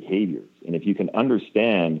behaviors. And if you can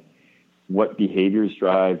understand what behaviors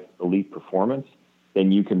drive elite performance,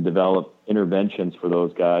 then you can develop interventions for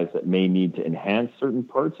those guys that may need to enhance certain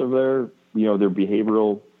parts of their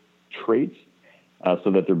behavioral traits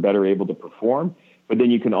so that they're better able to perform. But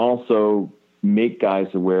then you can also make guys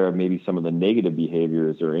aware of maybe some of the negative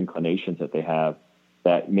behaviors or inclinations that they have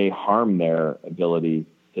that may harm their ability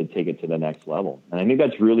to take it to the next level. And I think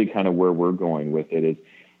that's really kind of where we're going with it, is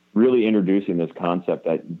really introducing this concept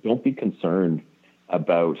that don't be concerned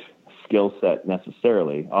about skill set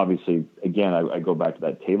necessarily. Obviously, again, I go back to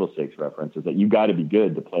that table stakes reference, is that you got to be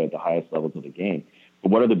good to play at the highest levels of the game.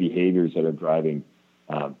 But what are the behaviors that are driving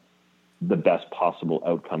the best possible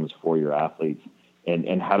outcomes for your athletes?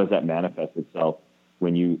 And how does that manifest itself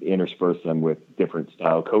when you intersperse them with different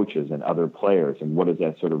style coaches and other players? And what does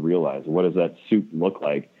that sort of realize? What does that soup look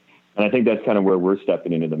like? And I think that's kind of where we're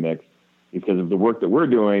stepping into the mix, because of the work that we're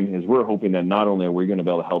doing is we're hoping that not only are we going to be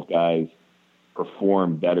able to help guys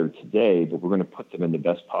perform better today, but we're going to put them in the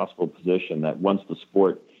best possible position that once the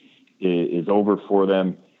sport is over for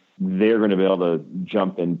them, they're going to be able to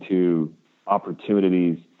jump into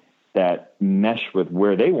opportunities that mesh with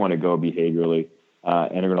where they want to go behaviorally, and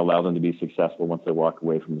are going to allow them to be successful once they walk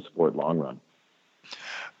away from the sport long run.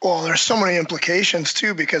 Well, there's so many implications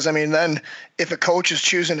too, because I mean, then if a coach is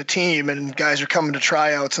choosing a team and guys are coming to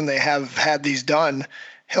tryouts and they have had these done,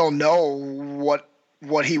 he'll know what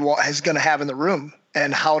he is going to have in the room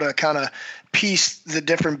and how to kind of piece the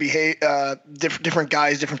different different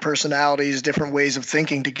guys, different personalities, different ways of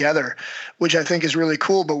thinking together, which I think is really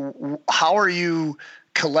cool. But how are you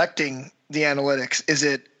collecting the analytics? Is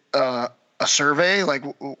it a survey? Like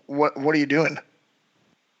what are you doing?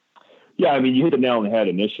 Yeah, I mean, you hit the nail on the head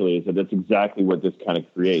initially, is that that's exactly what this kind of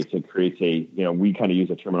creates. It creates we kind of use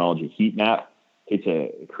the terminology heat map.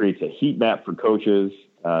 It creates a heat map for coaches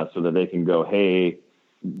so that they can go, hey,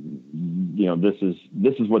 this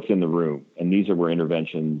is what's in the room, and these are where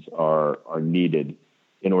interventions are needed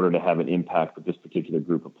in order to have an impact with this particular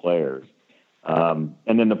group of players. And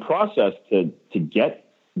then the process to get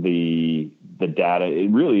the data,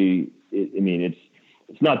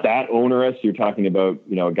 it's not that onerous. You're talking about,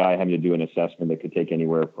 a guy having to do an assessment that could take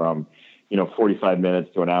anywhere from, 45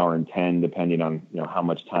 minutes to an hour and 10, depending on, how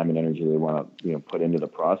much time and energy they want to, put into the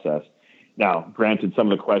process. Now, granted,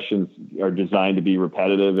 some of the questions are designed to be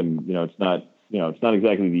repetitive, and, it's not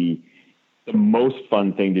exactly the most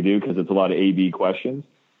fun thing to do, because it's a lot of A/B questions.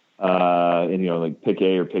 and like pick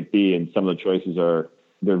A or pick B, and some of the choices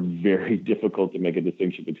they're very difficult to make a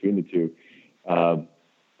distinction between the two.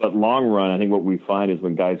 But long run, I think what we find is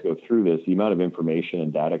when guys go through this, the amount of information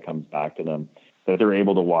and data comes back to them that they're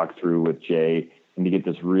able to walk through with Jay and to get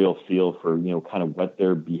this real feel for, kind of what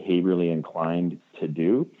they're behaviorally inclined to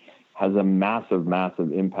do has a massive,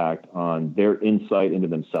 massive impact on their insight into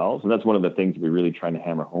themselves. And that's one of the things we're really trying to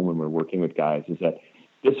hammer home when we're working with guys is that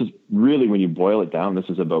this is really, when you boil it down, this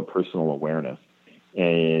is about personal awareness.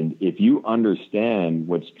 And if you understand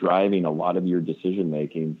what's driving a lot of your decision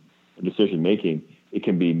making, it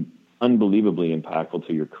can be unbelievably impactful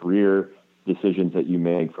to your career, decisions that you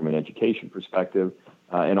make from an education perspective.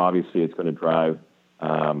 And obviously it's going to drive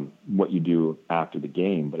what you do after the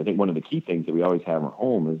game. But I think one of the key things that we always hammer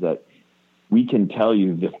home is that we can tell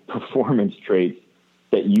you the performance traits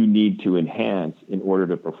that you need to enhance in order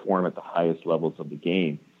to perform at the highest levels of the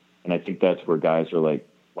game. And I think that's where guys are like,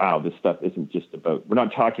 wow, this stuff isn't just about, we're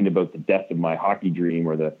not talking about the death of my hockey dream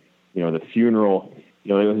or the funeral.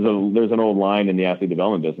 There's an old line in the athlete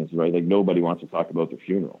development business, right? Like nobody wants to talk about the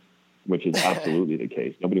funeral, which is absolutely the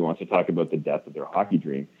case. Nobody wants to talk about the death of their hockey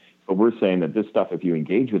dream. But we're saying that this stuff, if you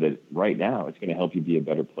engage with it right now, it's going to help you be a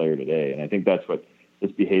better player today. And I think that's what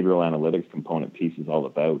this behavioral analytics component piece is all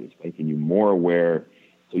about, is making you more aware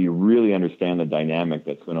so you really understand the dynamic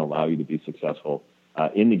that's going to allow you to be successful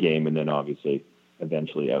in the game and then obviously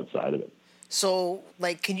eventually outside of it. So,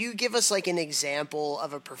 can you give us, an example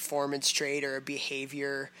of a performance trait or a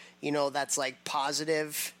behavior, that's,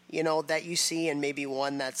 positive, that you see, and maybe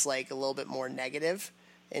one that's, a little bit more negative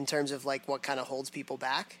in terms of, what kind of holds people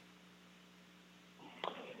back?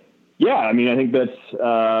 Yeah, I mean, I think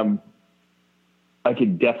that's I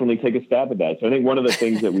could definitely take a stab at that. So I think one of the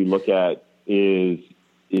things that we look at is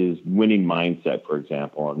winning mindset, for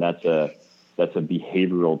example, and that's a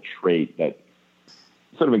behavioral trait that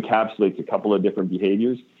sort of encapsulates a couple of different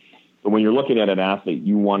behaviors. But when you're looking at an athlete,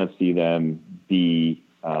 you want to see them be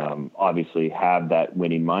obviously have that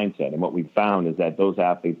winning mindset. And what we've found is that those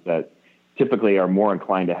athletes that typically are more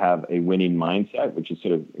inclined to have a winning mindset, which is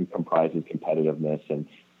sort of comprises competitiveness and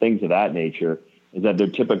things of that nature, is that they're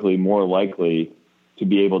typically more likely to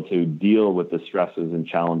be able to deal with the stresses and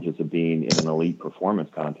challenges of being in an elite performance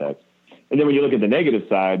context. And then when you look at the negative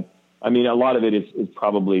side, I mean, a lot of it is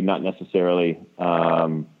probably not necessarily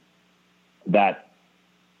that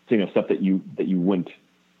stuff that you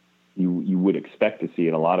would expect to see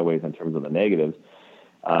in a lot of ways in terms of the negatives.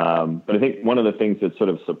 But I think one of the things that sort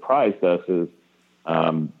of surprised us is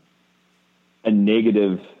a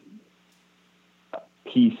negative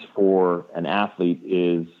piece for an athlete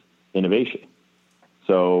is innovation.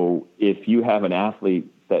 So if you have an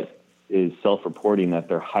athlete that is self-reporting that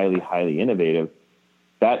they're highly, highly innovative,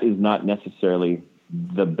 that is not necessarily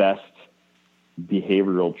the best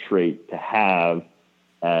behavioral trait to have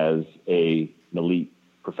as an elite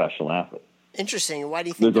professional athlete. Interesting. Why do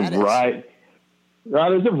you think there's a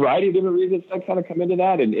variety of different reasons that kind of come into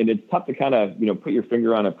that, and it's tough to kind of put your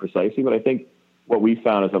finger on it precisely. But I think what we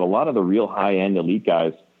found is that a lot of the real high-end elite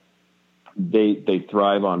guys, they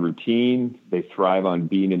thrive on routine. They thrive on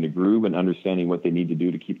being in the groove and understanding what they need to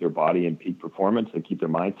do to keep their body in peak performance and keep their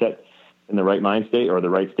mindset in the right mind state or the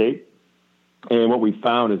right state. And what we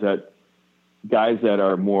found is that guys that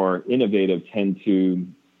are more innovative tend to,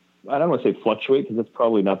 I don't want to say fluctuate because that's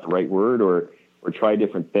probably not the right word, or try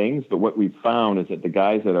different things. But what we've found is that the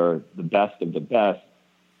guys that are the best of the best,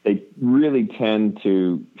 they really tend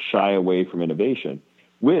to shy away from innovation,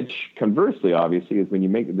 which conversely, obviously, is when you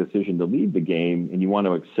make the decision to leave the game and you want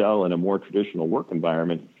to excel in a more traditional work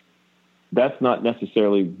environment, that's not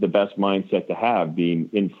necessarily the best mindset to have, being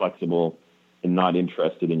inflexible and not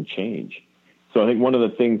interested in change. So I think one of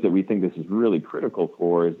the things that we think this is really critical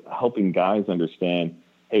for is helping guys understand,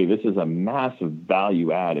 hey, this is a massive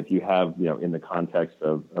value add. If you have, in the context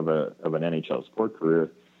of an NHL sport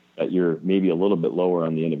career, that you're maybe a little bit lower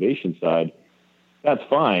on the innovation side, that's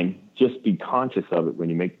fine. Just be conscious of it when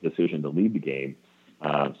you make the decision to leave the game.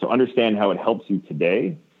 So understand how it helps you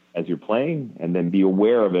today as you're playing, and then be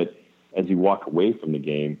aware of it as you walk away from the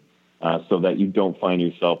game, so that you don't find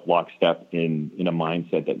yourself lockstep in a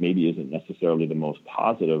mindset that maybe isn't necessarily the most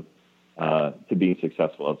positive to being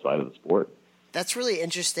successful outside of the sport. That's really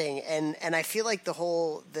interesting, and I feel like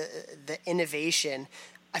the innovation,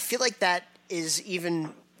 I feel like that is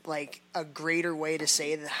even like a greater way to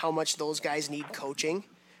say that how much those guys need coaching,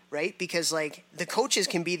 right? Because the coaches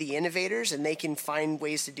can be the innovators and they can find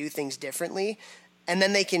ways to do things differently, and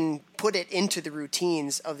then they can put it into the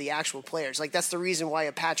routines of the actual players. Like, that's the reason why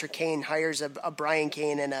a Patrick Kane hires a Brian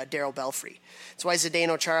Kane and a Darryl Belfry. It's why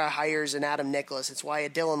Zdeno Chara hires an Adam Nicholas. It's why a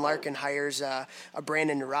Dylan Larkin hires a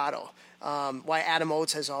Brandon Naruto. Why Adam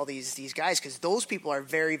Oates has all these guys, because those people are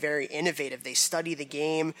very, very innovative. They study the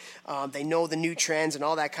game, they know the new trends and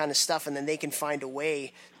all that kind of stuff, and then they can find a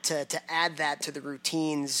way to add that to the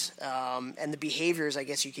routines and the behaviors, I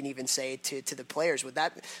guess you can even say, to the players. Would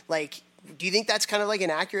that, like, do you think that's kind of like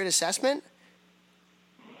an accurate assessment?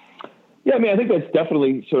 Yeah, I mean, I think that's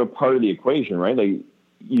definitely sort of part of the equation, right? Like,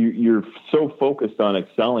 you're so focused on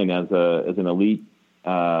excelling as an elite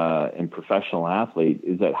and professional athlete,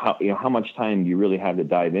 is that how much time do you really have to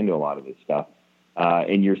dive into a lot of this stuff?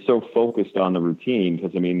 And you're so focused on the routine,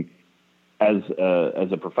 because I mean, as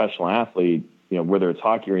a professional athlete, whether it's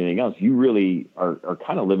hockey or anything else, you really are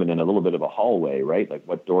kind of living in a little bit of a hallway, right? Like,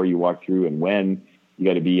 what door you walk through and when. You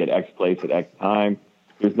got to be at X place at X time.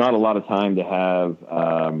 There's not a lot of time to have,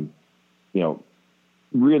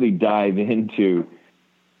 really dive into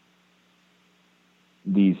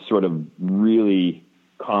these sort of really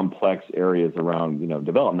complex areas around,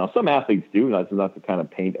 development. Now, some athletes do. That's not to kind of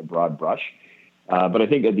paint a broad brush. But I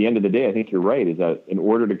think at the end of the day, I think you're right, is that in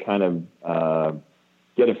order to kind of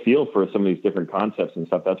get a feel for some of these different concepts and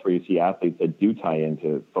stuff, that's where you see athletes that do tie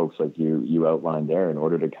into folks like you outlined there, in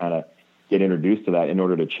order to kind of get introduced to that, in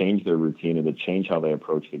order to change their routine and to change how they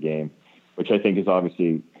approach the game, which I think is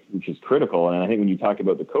which is critical. And I think when you talk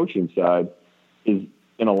about the coaching side, is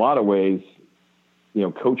in a lot of ways,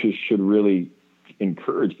 coaches should really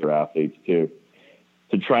encourage their athletes to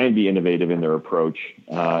try and be innovative in their approach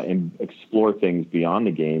and explore things beyond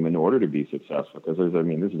the game in order to be successful. Because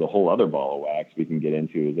this is a whole other ball of wax we can get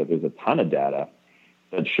into, is that there's a ton of data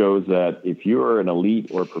that shows that if you're an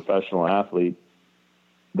elite or professional athlete,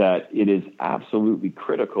 that it is absolutely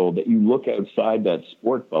critical that you look outside that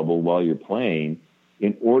sport bubble while you're playing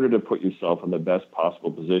in order to put yourself in the best possible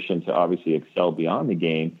position to obviously excel beyond the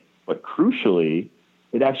game. But crucially,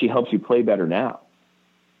 it actually helps you play better now.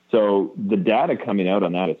 So the data coming out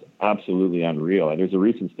on that is absolutely unreal. And there's a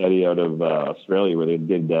recent study out of Australia where they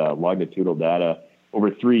did longitudinal data over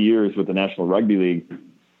 3 years with the National Rugby League.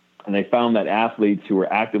 And they found that athletes who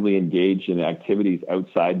were actively engaged in activities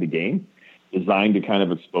outside the game, designed to kind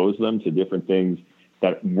of expose them to different things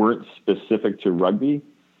that weren't specific to rugby,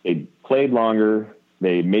 they played longer,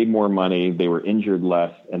 they made more money, they were injured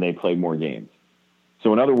less, and they played more games.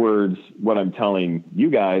 So in other words, what I'm telling you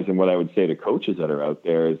guys, and what I would say to coaches that are out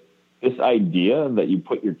there, is this idea that you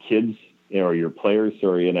put your kids or your players,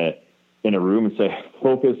 in a room and say,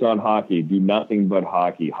 focus on hockey, do nothing but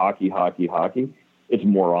hockey, hockey, hockey, hockey. It's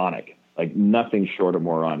moronic, like nothing short of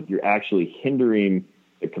moronic. You're actually hindering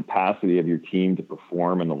the capacity of your team to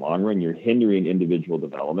perform in the long run. You're hindering individual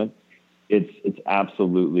development. It's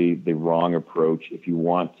absolutely the wrong approach if you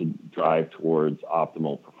want to drive towards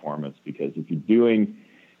optimal performance, because if you're doing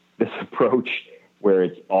this approach where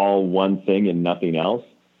it's all one thing and nothing else,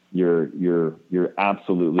 you're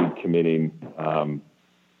absolutely committing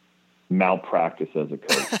malpractice as a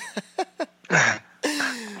coach.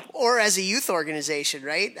 Or as a youth organization,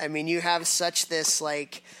 right? I mean, you have such this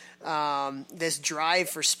this drive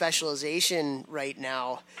for specialization right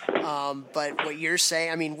now. But what you're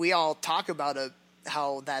saying, I mean, we all talk about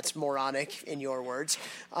how that's moronic in your words.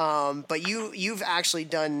 But you've actually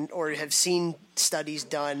done or have seen studies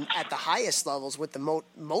done at the highest levels with the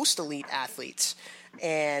most elite athletes.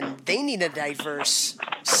 And they need a diverse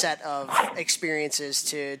set of experiences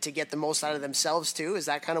to get the most out of themselves too. Is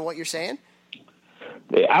that kind of what you're saying?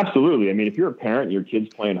 Absolutely. I mean, if you're a parent, your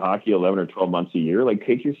kid's playing hockey 11 or 12 months a year, like,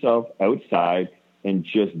 take yourself outside and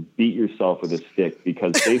just beat yourself with a stick,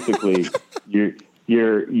 because basically you're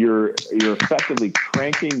effectively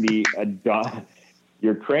cranking the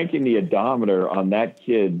odometer on that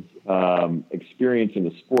kid's experience in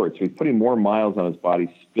the sport. So he's putting more miles on his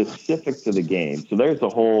body specific to the game. So there's the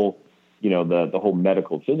whole, the whole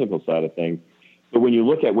medical, physical side of things. But when you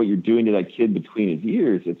look at what you're doing to that kid between his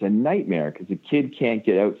ears, it's a nightmare, because the kid can't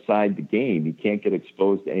get outside the game. He can't get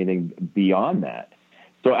exposed to anything beyond that.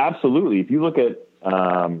 So absolutely, if you look at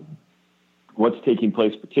what's taking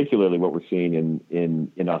place, particularly what we're seeing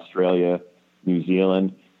in Australia, New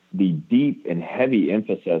Zealand, the deep and heavy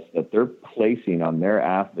emphasis that they're placing on their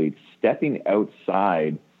athletes stepping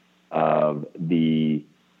outside of the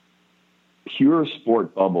pure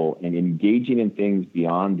sport bubble and engaging in things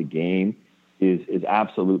beyond the game is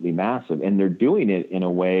absolutely massive. And they're doing it in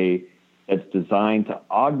a way that's designed to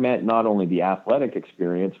augment not only the athletic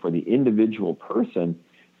experience for the individual person,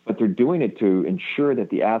 but they're doing it to ensure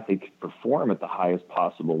that the athlete can perform at the highest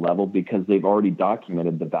possible level, because they've already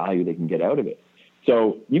documented the value they can get out of it.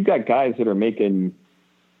 So you've got guys that are making,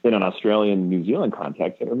 in an Australian, New Zealand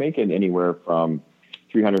context, that are making anywhere from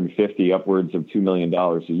 $350 upwards of $2 million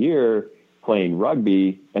a year playing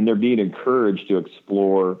rugby, and they're being encouraged to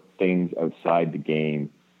explore things outside the game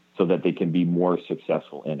so that they can be more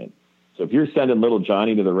successful in it. So if you're sending little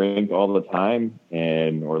Johnny to the rink all the time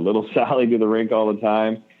or little Sally to the rink all the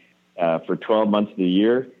time for 12 months of the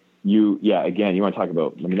year, you want to talk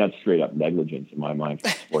about, that's straight up negligence in my mind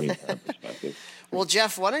from a sporting parent perspective. Well,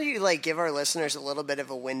 Jeff, why don't you give our listeners a little bit of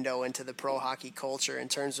a window into the pro hockey culture in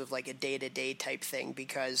terms of a day-to-day type thing?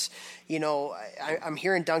 Because, I'm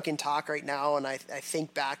hearing Duncan talk right now, and I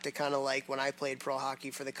think back to kind of when I played pro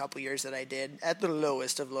hockey for the couple years that I did at the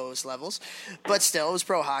lowest of lowest levels. But still, it was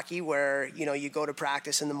pro hockey where, you go to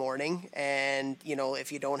practice in the morning, and,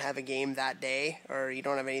 if you don't have a game that day or you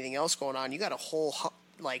don't have anything else going on, you got a whole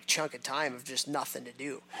chunk of time of just nothing to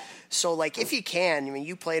do. So if you can,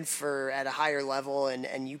 you played at a higher level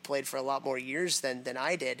and you played for a lot more years than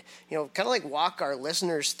I did, kind of walk our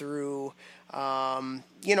listeners through, kind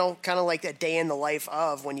of a day in the life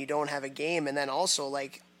of when you don't have a game. And then also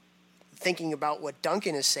thinking about what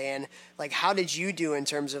Duncan is saying, how did you do in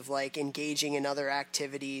terms of engaging in other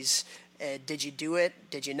activities? Did you do it?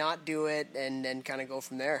 Did you not do it? And then kind of go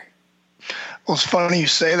from there. Well, it's funny you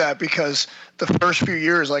say that because the first few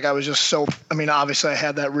years, I was just obviously I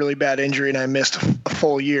had that really bad injury and I missed a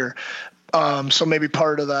full year. So maybe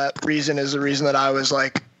part of that reason is the reason that I was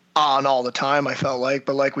on all the time, I felt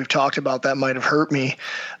but we've talked about, that might have hurt me.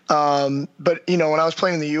 But when I was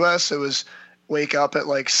playing in the U.S., it was wake up at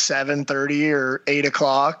 7:30 or 8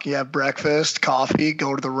 o'clock. You have breakfast, coffee,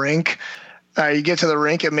 go to the rink. You get to the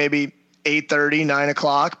rink at maybe 8:30, 9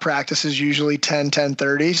 o'clock. Practice is usually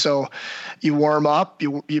 10:30. So you warm up,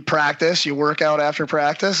 you practice, you work out after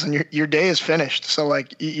practice, and your day is finished. So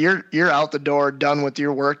you're out the door, done with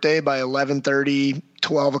your work day by 11:30,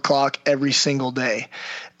 12 o'clock every single day.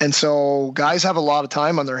 And so guys have a lot of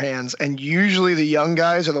time on their hands. And usually the young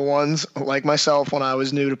guys are the ones like myself when I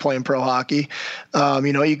was new to playing pro hockey.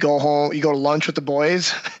 You go home, you go to lunch with the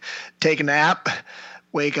boys, take a nap,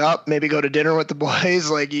 wake up, maybe go to dinner with the boys.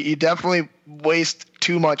 You definitely waste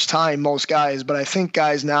too much time, most guys. But I think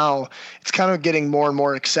guys now, it's kind of getting more and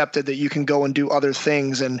more accepted that you can go and do other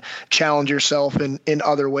things and challenge yourself in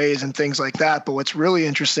other ways and things like that. But what's really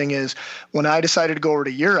interesting is when I decided to go over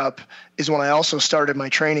to Europe is when I also started my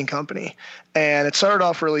training company. And it started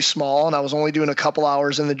off really small, and I was only doing a couple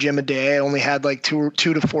hours in the gym a day. I only had two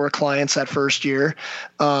to four clients that first year.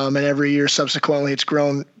 And every year subsequently, it's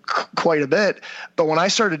grown quite a bit. But when I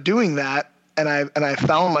started doing that, and I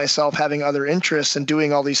found myself having other interests and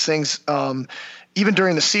doing all these things, even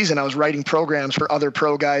during the season, I was writing programs for other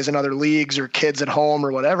pro guys in other leagues or kids at home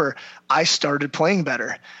or whatever. I started playing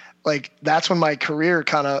better. That's when my career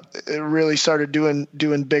kind of really started doing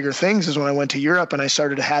bigger things, is when I went to Europe and I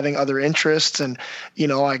started having other interests. And,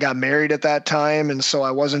 I got married at that time. And so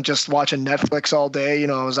I wasn't just watching Netflix all day.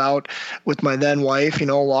 I was out with my then wife,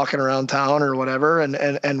 walking around town or whatever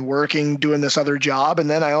and working, doing this other job. And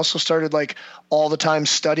then I also started all the time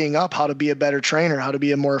studying up how to be a better trainer, how to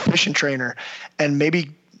be a more efficient trainer, and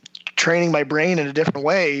maybe training my brain in a different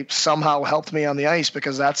way somehow helped me on the ice,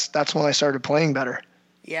 because that's when I started playing better.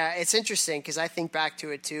 Yeah, it's interesting because I think back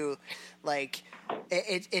to it too.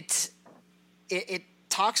 It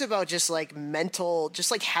talks about just mental,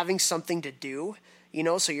 just having something to do,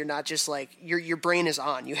 so you're not just your brain is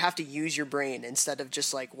on. You have to use your brain instead of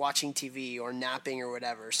just watching TV or napping or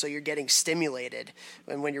whatever. So you're getting stimulated.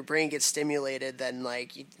 And when your brain gets stimulated, then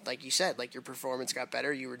like you said, your performance got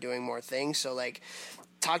better. You were doing more things. So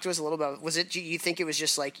talk to us a little about, you think it was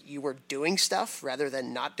just you were doing stuff rather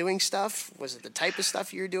than not doing stuff? Was it the type of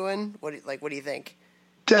stuff you were doing? What do you think?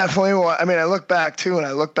 Definitely. Well, I look back too, and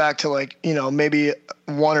I look back to maybe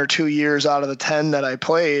 1 or 2 years out of the 10 that I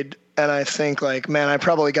played. And I think man, I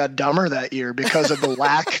probably got dumber that year because of the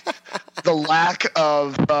lack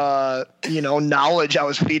of, knowledge I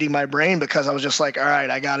was feeding my brain, because I was just all right,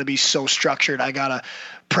 I got to be so structured. I got to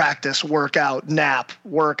practice, workout, nap,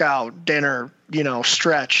 workout, dinner,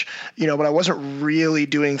 stretch, but I wasn't really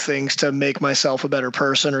doing things to make myself a better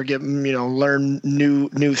person or get, learn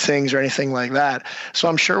new things or anything like that. So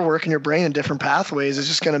I'm sure working your brain in different pathways is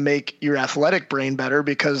just going to make your athletic brain better,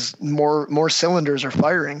 because more cylinders are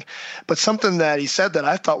firing. But something that he said that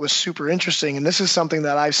I thought was super interesting, and this is something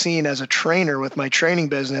that I've seen as a trainer with my training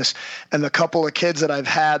business and the couple of kids that I've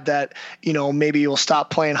had that, maybe will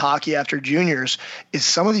stop playing hockey after juniors, is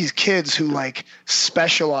some of these kids who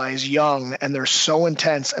specialize young, and they're so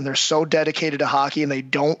intense and they're so dedicated to hockey, and they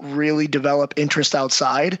don't really develop interest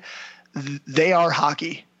outside. They are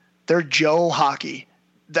hockey. They're Joe hockey.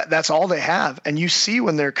 that's all they have. And you see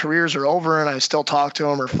when their careers are over, and I still talk to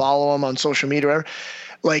them or follow them on social media, or whatever,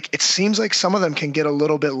 like it seems like some of them can get a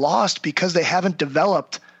little bit lost because they haven't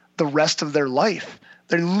developed the rest of their life.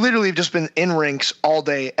 They're literally just been in rinks all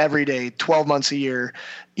day, every day, 12 months a year,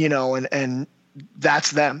 and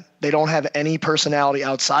that's them. They don't have any personality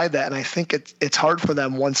outside that. And I think it's hard for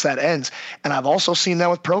them once that ends. And I've also seen that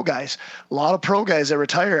with pro guys. A lot of pro guys that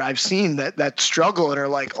retire, I've seen that struggle and are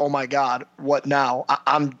like, oh my God, what now?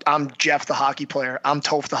 I'm Jeff, the hockey player. I'm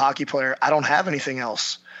Toph, the hockey player. I don't have anything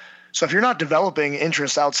else. So if you're not developing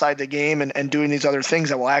interests outside the game and doing these other things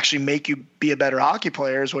that will actually make you be a better hockey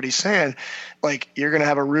player, is what he's saying, like you're going to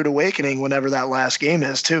have a rude awakening whenever that last game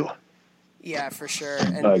is too. Yeah, for sure.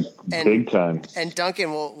 Big time. And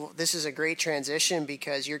Duncan, well, this is a great transition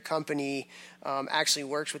because your company actually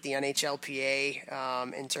works with the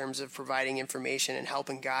NHLPA in terms of providing information and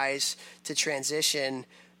helping guys to transition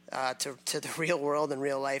to the real world and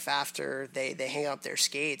real life after they hang up their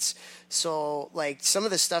skates. So, like, some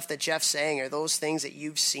of the stuff that Jeff's saying, are those things that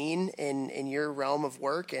you've seen in your realm of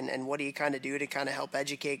work, and what do you kind of do to kind of help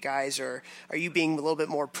educate guys, or are you being a little bit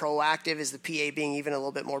more proactive? Is the PA being even a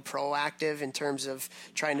little bit more proactive in terms of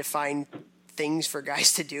trying to find things for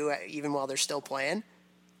guys to do even while they're still playing?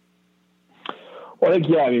 Well, I think,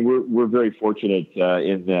 yeah, I mean, we're very fortunate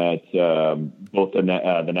in that both the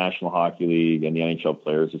National Hockey League and the NHL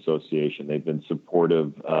Players Association, they've been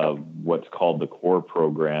supportive of what's called the CORE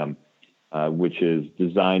program, which is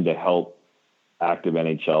designed to help active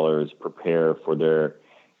NHLers prepare for their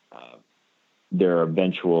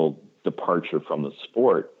eventual departure from the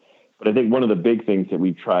sport. But I think one of the big things that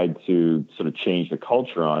we've tried to sort of change the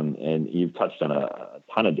culture on, and you've touched on a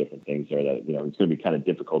ton of different things there that, it's going to be kind of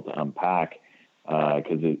difficult to unpack,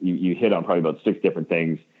 because you hit on probably about 6 different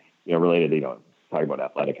things, related to, talking about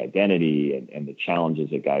athletic identity and the challenges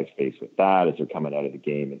that guys face with that as they're coming out of the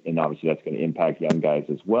game. And obviously that's going to impact young guys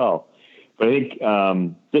as well. But I think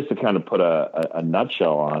just to kind of put a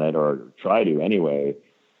nutshell on it, or try to anyway,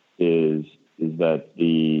 is that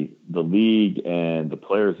the league and the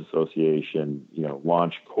Players Association,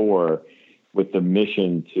 launch CORE with the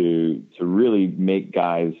mission to really make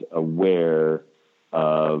guys aware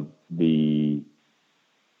of the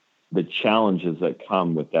challenges that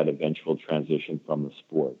come with that eventual transition from the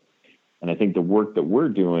sport. And I think the work that we're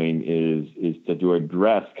doing is to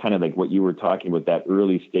address kind of like what you were talking about, that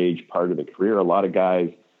early stage part of the career. A lot of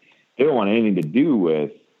guys, they don't want anything to do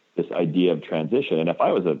with this idea of transition. And if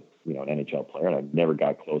I was an NHL player, and I never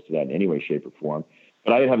got close to that in any way, shape, or form,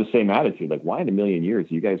 but I'd have the same attitude. Like, why in a million years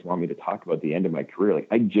do you guys want me to talk about the end of my career? Like,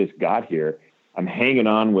 I just got here. I'm hanging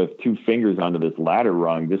on with 2 fingers onto this ladder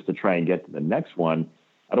rung just to try and get to the next one.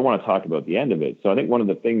 I don't want to talk about the end of it. So I think one of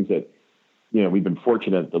the things that, we've been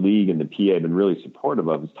fortunate, the league and the PA have been really supportive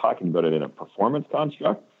of, is talking about it in a performance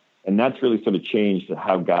construct. And that's really sort of changed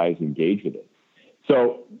how guys engage with it.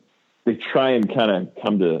 So they try and kind of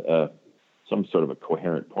come to some sort of a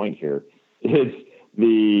coherent point here. Is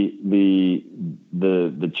the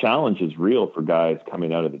challenge is real for guys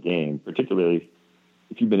coming out of the game, particularly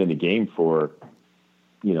if you've been in the game for,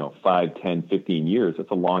 5, 10, 15 years.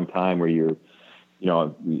 That's a long time where you're,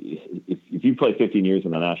 if you play 15 years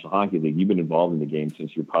in the National Hockey League, you've been involved in the game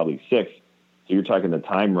since you're probably 6. So you're talking the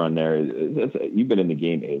time run there. You've been in the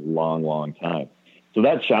game a long, long time. So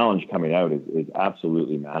that challenge coming out is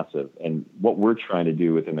absolutely massive. And what we're trying to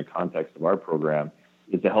do within the context of our program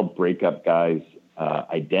is to help break up guys'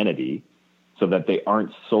 identity so that they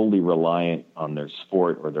aren't solely reliant on their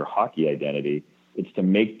sport or their hockey identity. It's to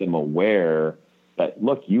make them aware that,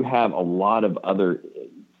 look, you have a lot of other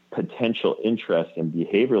potential interests and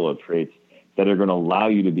behavioral traits that are going to allow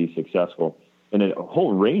you to be successful in a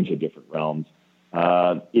whole range of different realms,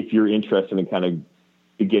 if you're interested in kind of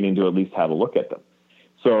beginning to at least have a look at them.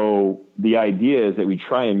 So the idea is that we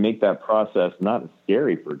try and make that process not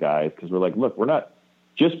scary for guys, because we're like, look, we're not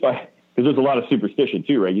just because there's a lot of superstition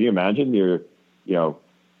too, right? You imagine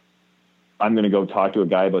I'm going to go talk to a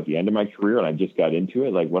guy about the end of my career and I just got into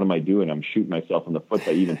it. Like, what am I doing? I'm shooting myself in the foot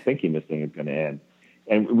by even thinking this thing is going to end.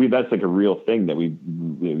 And that's like a real thing that we've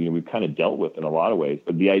kind of dealt with in a lot of ways.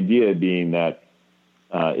 But the idea being that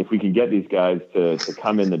if we can get these guys to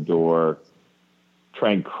come in the door,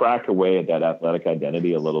 try and crack away at that athletic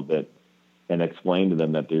identity a little bit and explain to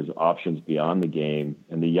them that there's options beyond the game.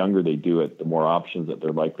 And the younger they do it, the more options that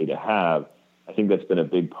they're likely to have. I think that's been a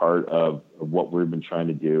big part of what we've been trying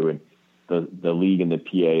to do. And the league and the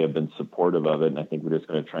PA have been supportive of it. And I think we're just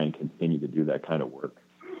going to try and continue to do that kind of work.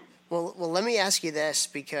 Well, let me ask you this,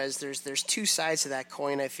 because there's two sides to that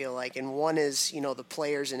coin, I feel like, and one is, the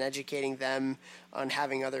players and educating them on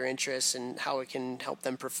having other interests and how it can help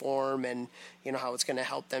them perform, and how it's going to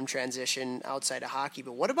help them transition outside of hockey.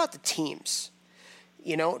 But what about the teams?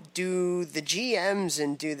 Do the GMs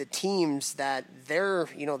and do the teams that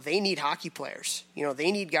they need hockey players?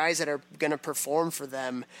 They need guys that are going to perform for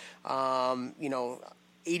them,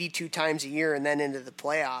 82 times a year and then into the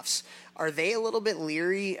playoffs. Are they a little bit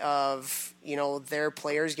leery of, their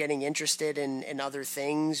players getting interested in other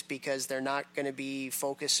things because they're not going to be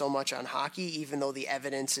focused so much on hockey, even though the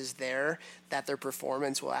evidence is there that their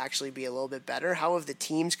performance will actually be a little bit better? How have the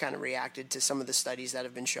teams kind of reacted to some of the studies that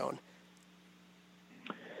have been shown?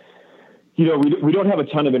 We don't have a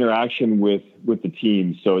ton of interaction with the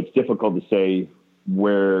teams, so it's difficult to say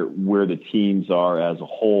where the teams are as a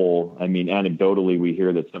whole. I mean, anecdotally, we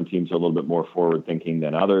hear that some teams are a little bit more forward thinking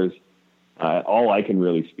than others. All I can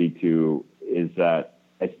really speak to is that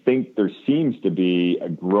I think there seems to be a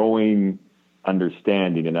growing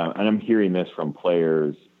understanding, and I'm hearing this from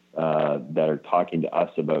players that are talking to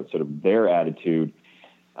us about sort of their attitude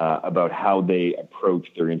about how they approach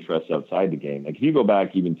their interests outside the game. Like if you go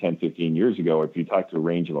back even 10, 15 years ago, or if you talk to a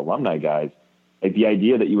range of alumni guys, like the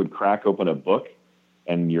idea that you would crack open a book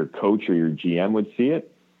and your coach or your GM would see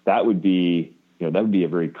it, that would be a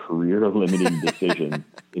very career limiting decision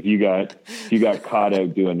if you got caught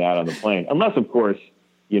out doing that on the plane. Unless of course,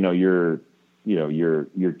 your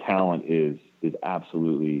talent is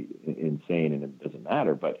absolutely insane and it doesn't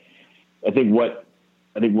matter. But I think what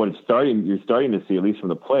you're starting to see, at least from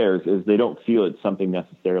the players, is they don't feel it's something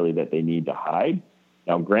necessarily that they need to hide.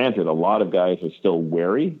 Now, granted, a lot of guys are still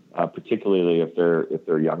wary, particularly if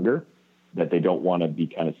they're younger, that they don't want to be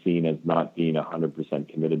kind of seen as not being 100%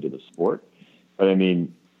 committed to the sport. But I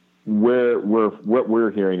mean, what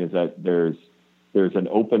we're hearing is that there's an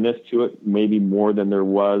openness to it, maybe more than there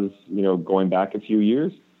was, going back a few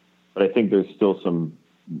years. But I think there's still some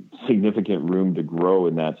significant room to grow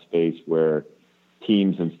in that space where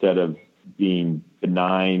teams, instead of being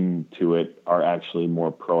benign to it, are actually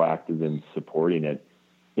more proactive in supporting it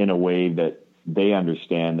in a way that they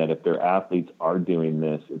understand that if their athletes are doing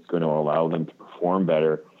this, it's going to allow them to perform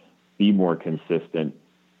better, be more consistent,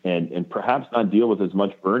 and perhaps not deal with as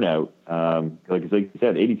much burnout. Like you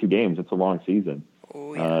said, 82 games, it's a long season.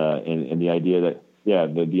 Oh, yeah. And the idea that,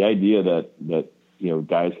 the idea that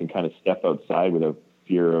guys can kind of step outside without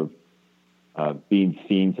fear of being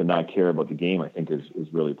seen to not care about the game, I think is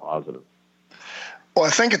really positive. Well,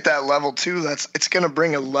 I think at that level too, it's going to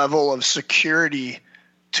bring a level of security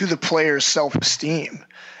to the player's self-esteem.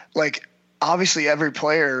 Like obviously every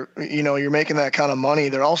player, you're making that kind of money.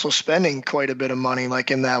 They're also spending quite a bit of money,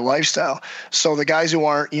 like in that lifestyle. So the guys who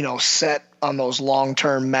aren't, set on those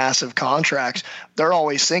long-term massive contracts, they're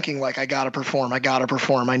always thinking like, I got to perform.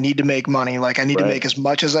 I need to make money. Like I need to make as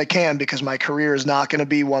much as I can because my career is not going to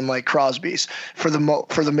be one like Crosby's for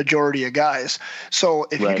the majority of guys. So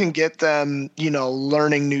if you can get them,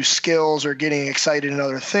 learning new skills or getting excited in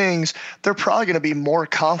other things, they're probably going to be more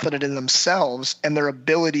confident in themselves and their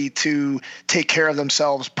ability to take care of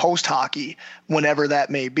themselves post-hockey, whenever that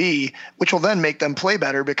may be, which will then make them play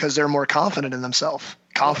better because they're more confident in themselves.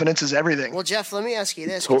 Confidence is everything. Well, Jeff, let me ask you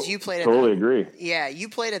this, because you played agree. Yeah, you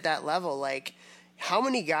played at that level. Like, how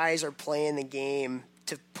many guys are playing the game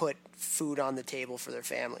to put food on the table for their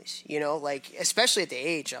families? Like, especially at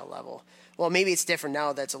the AHL level. Well, maybe it's different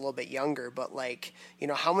now that's a little bit younger, but like,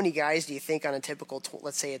 how many guys do you think on a typical,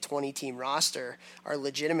 let's say a 20-team roster are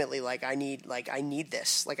legitimately like, I need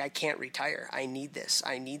this. Like, I can't retire. I need this.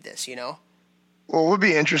 Well, it would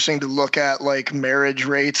be interesting to look at like marriage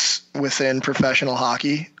rates within professional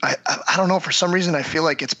hockey. I don't know. For some reason, I feel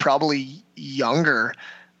like it's probably younger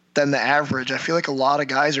than the average. I feel like a lot of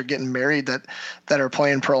guys are getting married that are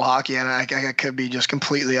playing pro hockey, and I could be just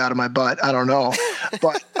completely out of my butt. I don't know.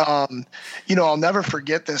 But, I'll never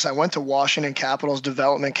forget this. I went to Washington Capitals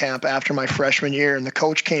development camp after my freshman year, and the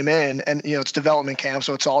coach came in, and, it's development camp,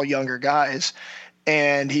 so it's all younger guys.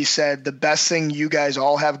 And he said, the best thing you guys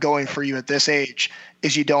all have going for you at this age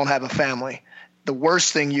is you don't have a family. The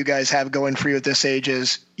worst thing you guys have going for you at this age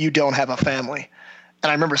is you don't have a family.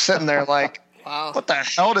 And I remember sitting there like, wow, what the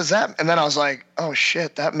hell does that? And then I was like, oh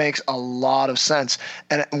shit, that makes a lot of sense.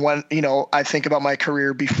 And when, I think about my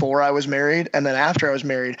career before I was married and then after I was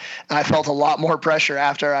married, and I felt a lot more pressure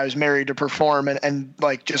after I was married to perform and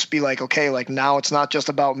like, just be like, okay, like now it's not just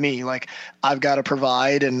about me. Like I've got to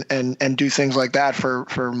provide and do things like that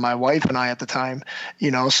for my wife and I at the time,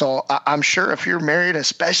 so I'm sure if you're married,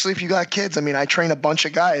 especially if you got kids, I mean, I train a bunch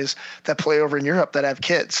of guys that play over in Europe that have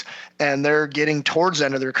kids and they're getting towards the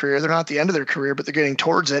end of their career. They're not at the end of their career, but they're getting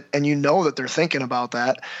towards it, and you know that they're thinking about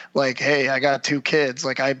that. Like, hey, I got 2 kids.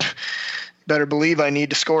 Like, I better believe I need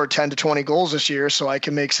to score 10 to 20 goals this year so I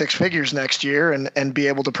can make 6 figures next year and be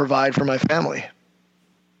able to provide for my family.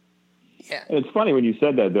 Yeah. And it's funny when you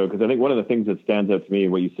said that, though, because I think one of the things that stands out to me,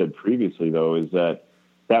 what you said previously, though, is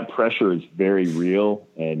that pressure is very real,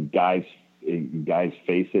 and guys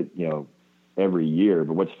face it, every year.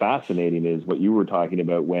 But what's fascinating is what you were talking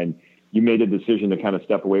about when you made a decision to kind of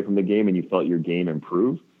step away from the game and you felt your game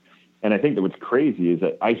improve. And I think that what's crazy is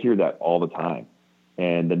that I hear that all the time.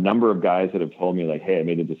 And the number of guys that have told me, like, hey, I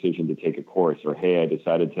made a decision to take a course, or hey, I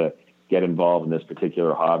decided to get involved in this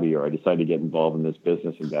particular hobby, or I decided to get involved in this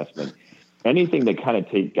business investment. Anything that kind of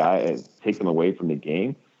take them away from the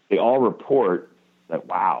game, they all report that,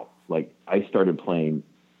 wow, like I started playing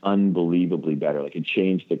unbelievably better. Like it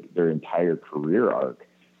changed their entire career arc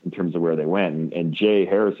in terms of where they went. And Jay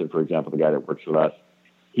Harrison, for example, the guy that works with us,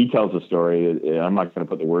 he tells a story. I'm not going to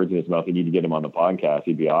put the words in his mouth. You need to get him on the podcast.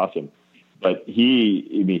 He'd be awesome. But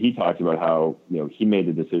he talked about how, he made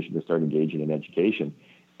the decision to start engaging in education,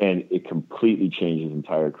 and it completely changed his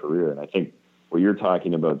entire career. And I think what you're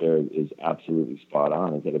talking about there is absolutely spot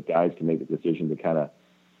on, is that if guys can make the decision to kind of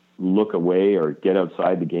look away or get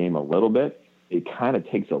outside the game a little bit, it kind of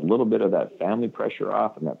takes a little bit of that family pressure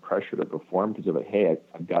off and that pressure to perform, because of like, hey,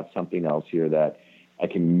 I've got something else here that I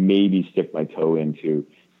can maybe stick my toe into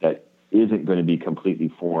that isn't going to be completely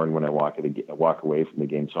foreign when I walk away from the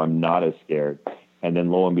game. So I'm not as scared. And then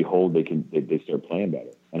lo and behold, they start playing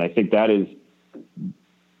better. And I think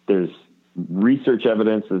there's research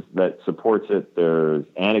evidence that supports it. There's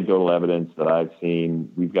anecdotal evidence that I've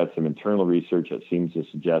seen. We've got some internal research that seems to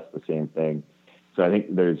suggest the same thing. So I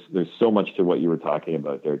think there's so much to what you were talking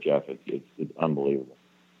about there, Jeff. It's unbelievable.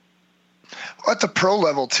 Well, at the pro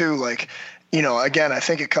level too, like, again, I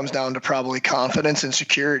think it comes down to probably confidence and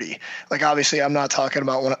security. Like, obviously, I'm not talking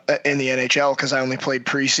about in the NHL, because I only played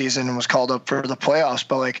preseason and was called up for the playoffs.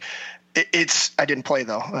 But like, I didn't play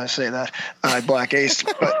though. I say that I black aced,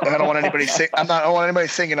 but I don't want anybody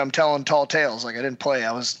thinking I'm telling tall tales. Like, I didn't play.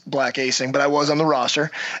 I was black acing, but I was on the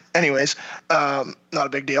roster. Anyways, not a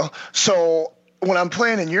big deal. So when I'm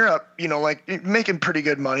playing in Europe, like making pretty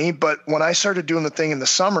good money. But when I started doing the thing in the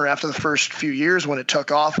summer, after the first few years when it took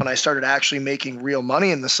off, when I started actually making real money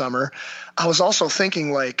in the summer, I was also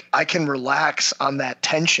thinking like I can relax on that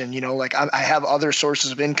tension, like I have other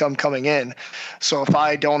sources of income coming in. So if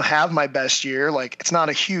I don't have my best year, like it's not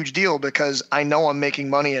a huge deal because I know I'm making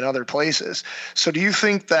money in other places. So do you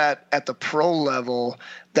think that at the pro level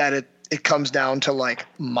that it comes down to like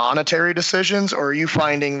monetary decisions, or are you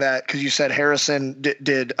finding that, because you said Harrison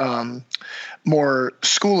did more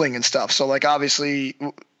schooling and stuff, so like obviously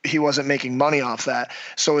he wasn't making money off that.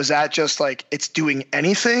 So is that just like it's doing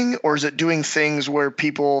anything, or is it doing things where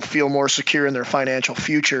people feel more secure in their financial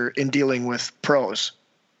future in dealing with pros?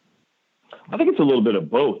 I think it's a little bit of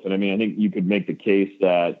both. And I mean, I think you could make the case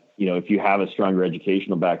that, if you have a stronger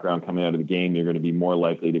educational background coming out of the game, you're going to be more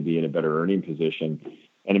likely to be in a better earning position.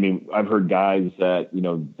 And I mean, I've heard guys that,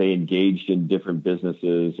 they engaged in different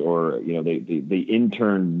businesses, or, they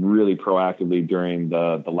interned really proactively during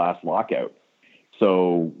the last lockout.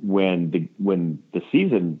 So when the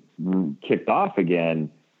season kicked off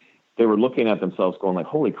again, they were looking at themselves going like,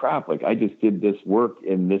 holy crap, like I just did this work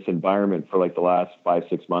in this environment for like the last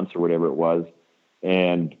 5-6 months or whatever it was.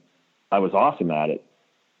 And I was awesome at it.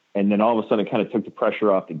 And then all of a sudden it kind of took the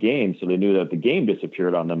pressure off the game. So they knew that if the game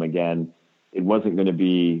disappeared on them again, it wasn't going to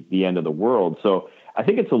be the end of the world. So I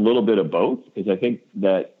think it's a little bit of both, because I think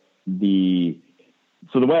that the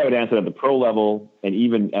way I would answer it at the pro level and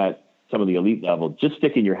even at some of the elite level, just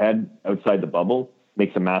sticking your head outside the bubble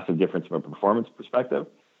makes a massive difference from a performance perspective.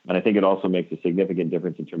 And I think it also makes a significant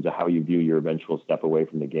difference in terms of how you view your eventual step away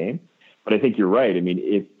from the game. But I think you're right. I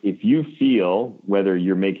mean, if you feel, whether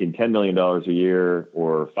you're making $10 million a year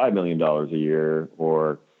or $5 million a year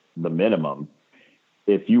or the minimum,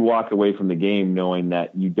 if you walk away from the game knowing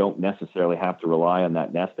that you don't necessarily have to rely on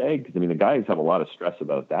that nest egg, because I mean, the guys have a lot of stress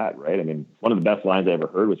about that, right? I mean, one of the best lines I ever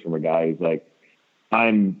heard was from a guy who's like,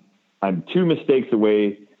 I'm 2 mistakes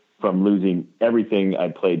away from losing everything I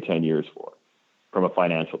played 10 years for, from a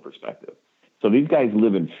financial perspective. So these guys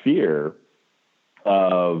live in fear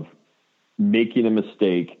of making a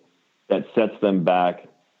mistake that sets them back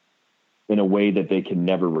in a way that they can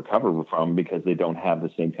never recover from, because they don't have the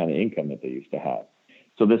same kind of income that they used to have.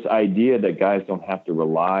 So this idea that guys don't have to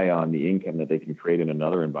rely on the income that they can create in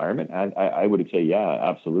another environment, I would say, yeah,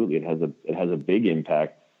 absolutely. It has a big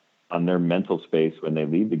impact on their mental space when they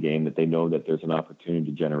leave the game, that they know that there's an opportunity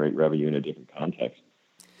to generate revenue in a different context.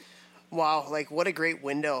 Wow, like what a great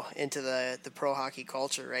window into the pro hockey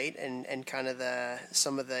culture, right? And kind of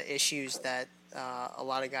some of the issues that a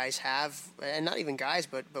lot of guys have, and not even guys,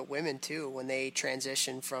 but women too, when they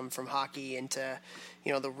transition from hockey into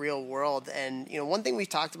the real world. And one thing we've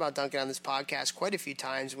talked about, Duncan, on this podcast quite a few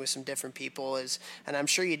times with some different people is, and I'm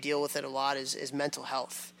sure you deal with it a lot, is mental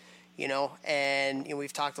health. And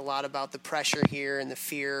we've talked a lot about the pressure here and the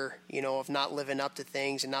fear, of not living up to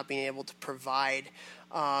things and not being able to provide.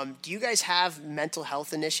 Do you guys have mental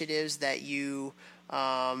health initiatives that you,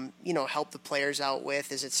 help the players out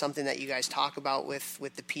with? Is it something that you guys talk about with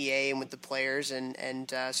the PA and with the players? And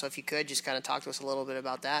so if you could just kind of talk to us a little bit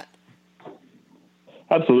about that.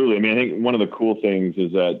 Absolutely. I mean, I think one of the cool things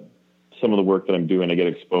is that some of the work that I'm doing, I get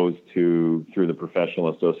exposed to through the Professional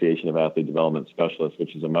Association of Athlete Development Specialists,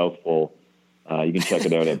 which is a mouthful. You can check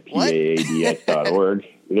it out at paads.org.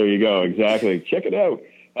 There you go. Exactly. Check it out.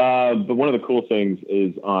 But one of the cool things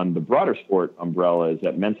is on the broader sport umbrella is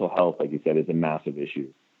that mental health, like you said, is a massive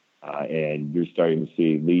issue. And you're starting to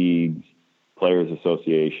see leagues, players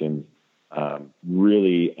associations,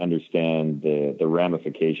 really understand the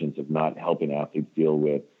ramifications of not helping athletes deal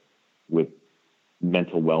with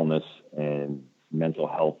mental wellness and mental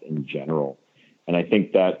health in general. And I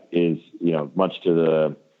think that is, much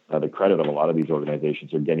to the credit of a lot of these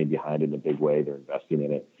organizations are getting behind it in a big way. They're investing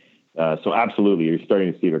in it. So absolutely, you're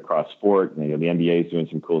starting to see it across sport. The NBA is doing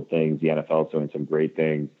some cool things. The NFL is doing some great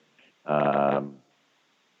things. The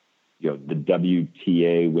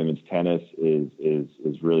WTA women's tennis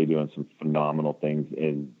is really doing some phenomenal things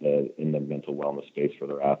in the mental wellness space for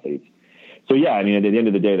their athletes. So yeah, I mean, at the end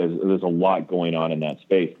of the day, there's a lot going on in that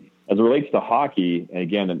space. As it relates to hockey, and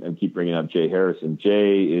again, I keep bringing up Jay Harrison.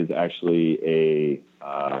 Jay is actually a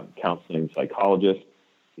counseling psychologist.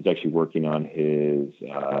 He's actually working on his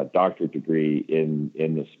doctorate degree in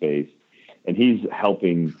this space, and he's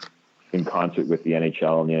helping in concert with the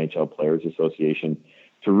NHL and the NHL Players Association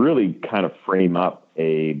to really kind of frame up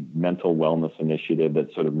a mental wellness initiative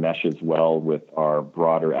that sort of meshes well with our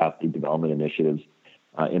broader athlete development initiatives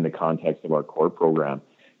in the context of our core program.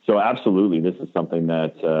 So absolutely, this is something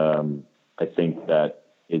that I think that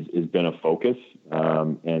is been a focus,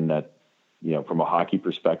 and that, from a hockey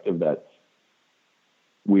perspective, that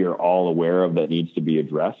we are all aware of that needs to be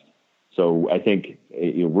addressed. So I think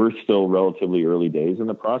we're still relatively early days in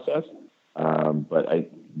the process,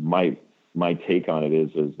 but my take on it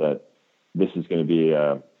is that this is going to be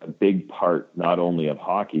a big part not only of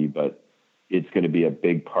hockey, but it's going to be a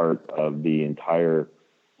big part of the entire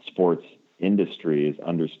sports industry, is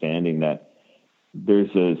understanding that there's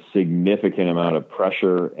a significant amount of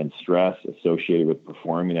pressure and stress associated with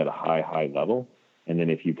performing at a high level. And then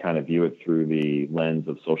if you kind of view it through the lens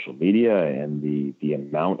of social media and the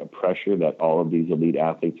amount of pressure that all of these elite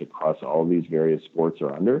athletes across all of these various sports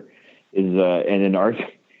are under is, and in art,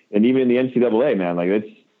 and even in the NCAA, man, like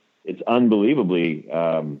it's unbelievably,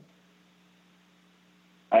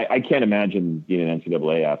 I can't imagine being an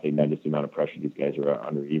NCAA athlete, not just the amount of pressure these guys are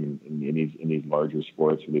under, even in these larger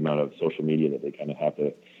sports, with the amount of social media that they kind of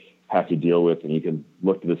have to deal with. And you can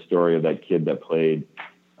look to the story of that kid that played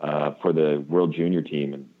for the World Junior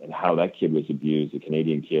team and how that kid was abused, a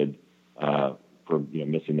Canadian kid, for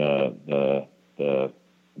missing the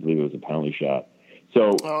I believe it was a penalty shot.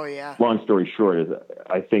 So, long story short, is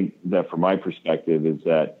I think that from my perspective is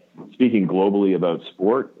that speaking globally about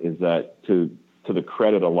sport is that to the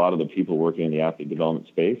credit of a lot of the people working in the athlete development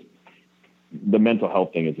space, the mental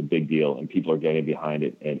health thing is a big deal, and people are getting behind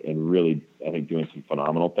it and really, I think, doing some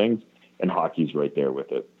phenomenal things, and hockey's right there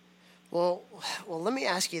with it. Well, let me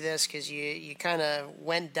ask you this, because you kind of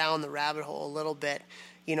went down the rabbit hole a little bit.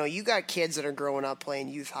 You got kids that are growing up playing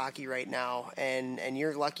youth hockey right now, and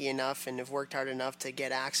you're lucky enough and have worked hard enough to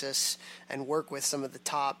get access and work with some of the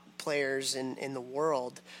top players in the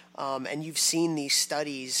world, and you've seen these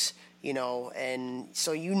studies, and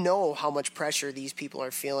so how much pressure these people are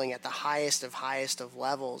feeling at the highest of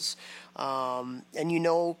levels. And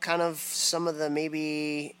kind of some of the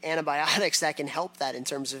maybe antibiotics that can help that in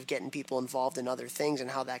terms of getting people involved in other things and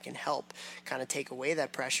how that can help kind of take away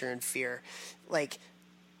that pressure and fear. Like,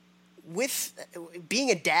 with being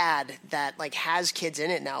a dad that has kids in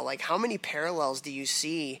it now, how many parallels do you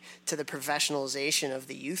see to the professionalization of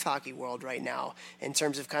the youth hockey world right now in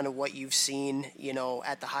terms of kind of what you've seen,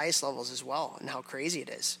 at the highest levels as well, and how crazy it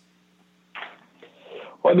is?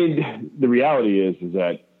 Well, I mean, the reality is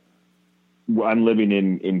that I'm living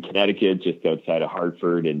in Connecticut, just outside of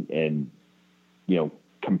Hartford, and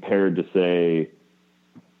compared to, say,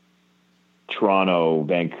 Toronto,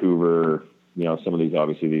 Vancouver, some of these,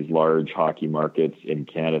 obviously these large hockey markets in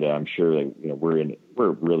Canada, I'm sure that, we're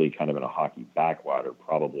we're really kind of in a hockey backwater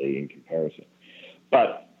probably in comparison.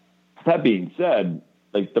 But that being said,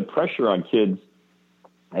 like the pressure on kids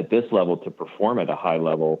at this level to perform at a high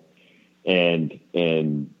level and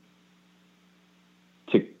to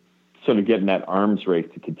sort of get in that arms race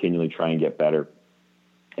to continually try and get better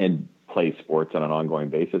and play sports on an ongoing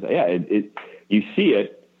basis. Yeah, you see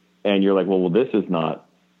it and you're like, well, this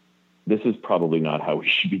is probably not how we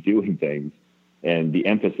should be doing things. And the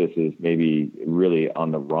emphasis is maybe really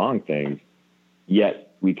on the wrong things,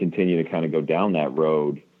 yet we continue to kind of go down that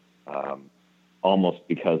road almost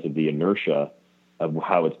because of the inertia of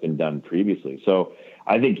how it's been done previously. So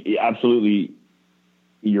I think absolutely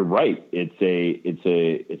you're right. It's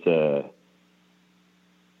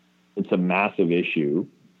a massive issue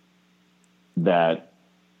that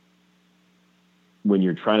when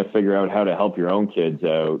you're trying to figure out how to help your own kids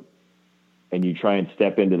out, and you try and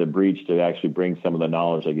step into the breach to actually bring some of the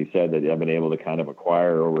knowledge, like you said, that I've been able to kind of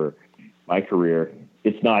acquire over my career,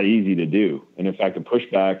 it's not easy to do. And in fact, the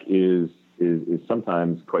pushback is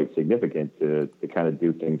sometimes quite significant to kind of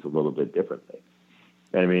do things a little bit differently.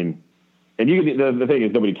 I mean, and the thing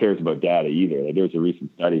is, nobody cares about data either. Like, there was a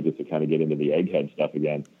recent study, just to kind of get into the egghead stuff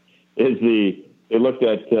again, they looked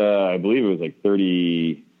at, I believe it was like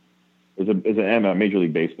 30, it was a Major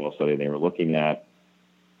League Baseball study. They were looking at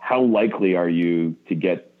how likely are you to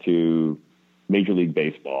get to Major League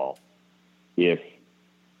Baseball if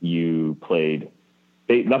you played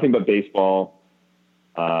nothing but baseball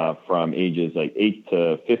from ages like 8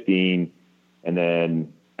 to 15, and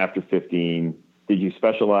then after 15, did you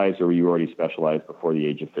specialize or were you already specialized before the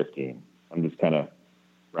age of 15? I'm just kind of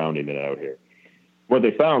rounding it out here. What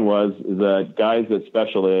they found is that guys that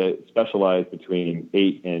specialized between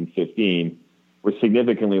 8 and 15 were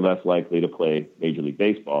significantly less likely to play Major League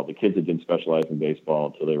Baseball. The kids that didn't specialize in baseball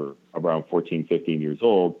until they were around 14, 15 years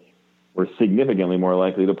old were significantly more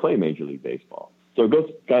likely to play Major League Baseball. So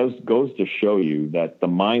it goes to show you that the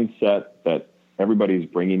mindset that everybody's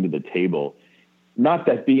bringing to the table, not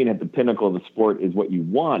that being at the pinnacle of the sport is what you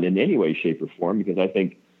want in any way, shape, or form, because I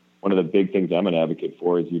think one of the big things I'm an advocate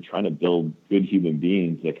for is you're trying to build good human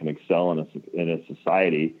beings that can excel in a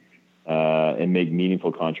society and make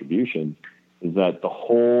meaningful contributions, is that the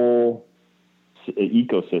whole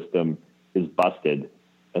ecosystem is busted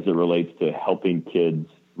as it relates to helping kids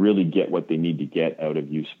really get what they need to get out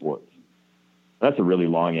of youth sports. That's a really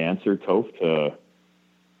long answer, Toph, to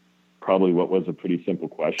probably what was a pretty simple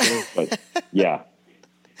question. But yeah,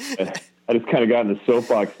 I just kind of got in the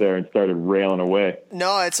soapbox there and started railing away.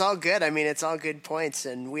 No, it's all good. I mean, it's all good points,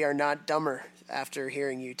 and we are not dumber after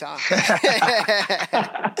hearing you talk.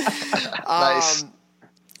 Nice.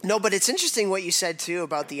 No, but it's interesting what you said, too,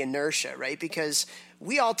 about the inertia, right? Because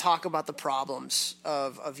we all talk about the problems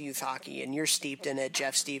of youth hockey, and you're steeped in it,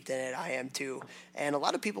 Jeff's steeped in it, I am, too. And a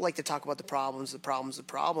lot of people like to talk about the problems,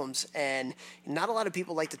 and not a lot of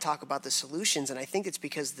people like to talk about the solutions, and I think it's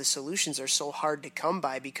because the solutions are so hard to come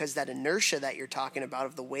by, because that inertia that you're talking about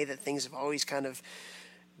of the way that things have always kind of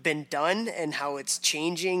been done and how it's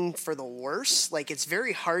changing for the worse, like, it's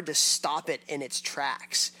very hard to stop it in its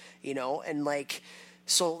tracks, you know, and like...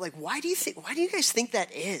 So, like, why do you guys think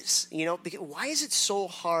that is? You know, because why is it so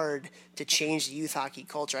hard to change the youth hockey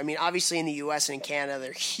culture? I mean, obviously in the U.S. and in Canada,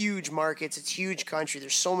 they're huge markets. It's a huge country.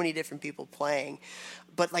 There's so many different people playing.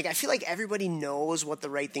 But, like, I feel like everybody knows what the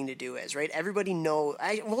right thing to do is, right? Everybody knows.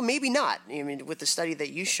 Well, maybe not. I mean, with the study that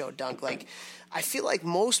you showed, Dunk, like, I feel like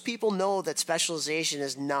most people know that specialization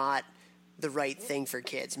is not the right thing for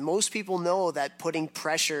kids. Most people know that putting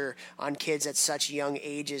pressure on kids at such young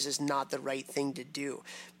ages is not the right thing to do.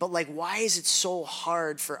 But, like, why is it so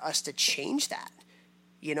hard for us to change that?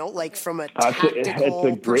 You know, like, from a tactical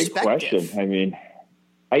it's a great question. I mean,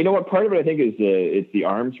 you know what, part of it I think is it's the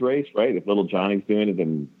arms race, right? If little Johnny's doing it,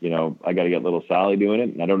 then, you know, I got to get little Sally doing it.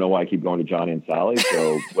 And I don't know why I keep going to Johnny and Sally,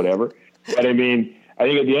 so whatever. But I mean, I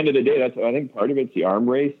think at the end of the day, I think part of it's the arm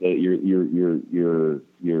race. You're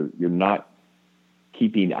not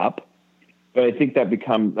keeping up. But I think that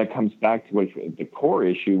comes back to the core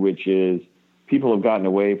issue, which is people have gotten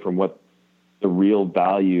away from what the real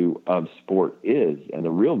value of sport is. And the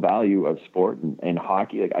real value of sport and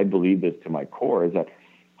hockey, like, I believe this to my core, is that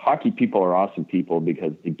hockey people are awesome people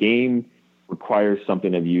because the game requires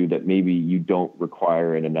something of you that maybe you don't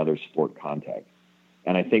require in another sport context.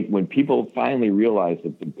 And I think when people finally realize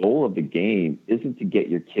that the goal of the game isn't to get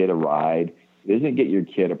your kid a ride, it isn't to get your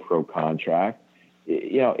kid a pro contract,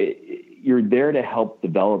 you know, you're there to help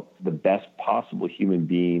develop the best possible human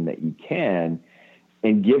being that you can,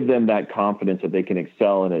 and give them that confidence that they can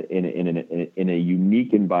excel in a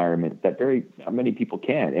unique environment that not many people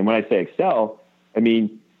can. And when I say excel, I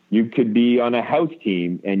mean You could be on a house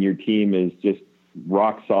team and your team is just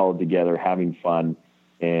rock solid together, having fun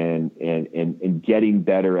and getting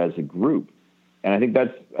better as a group. And I think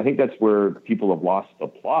that's where people have lost the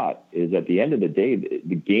plot, is at the end of the day,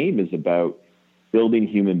 the game is about building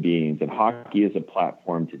human beings, and hockey is a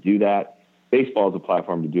platform to do that. Baseball is a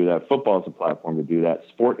platform to do that. Football is a platform to do that.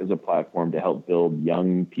 Sport is a platform to help build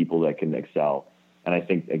young people that can excel. And I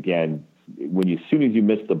think, again, as soon as you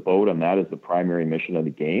miss the boat on that as the primary mission of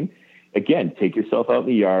the game, again, take yourself out in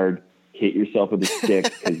the yard, hit yourself with a stick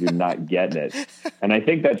because you're not getting it. And I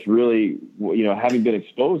think that's really, having been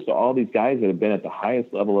exposed to all these guys that have been at the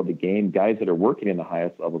highest level of the game, guys that are working in the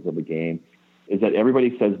highest levels of the game, is that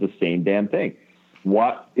everybody says the same damn thing.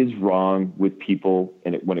 What is wrong with people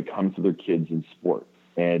when it comes to their kids in sport?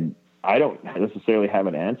 And I don't necessarily have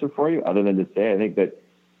an answer for you other than to say I think that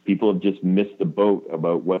people have just missed the boat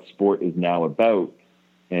about what sport is now about.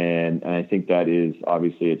 And I think that is,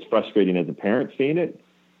 obviously, it's frustrating as a parent seeing it.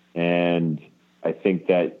 And I think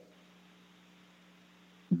that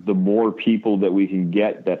the more people that we can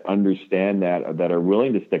get that understand that are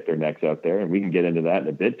willing to stick their necks out there, and we can get into that in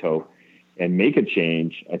a bit, Toe, and make a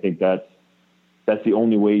change, I think that's the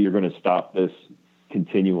only way you're going to stop this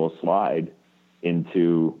continual slide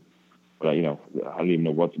into, I don't even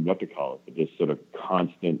know what to call it, but this sort of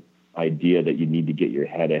constant idea that you need to get your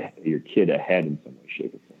kid ahead in some way,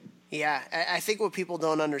 shape, or form. Yeah, I think what people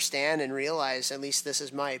don't understand and realize, at least this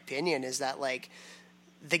is my opinion, is that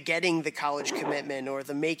the getting the college commitment or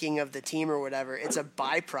the making of the team or whatever, it's a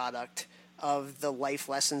byproduct of the life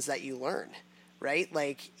lessons that you learn, right?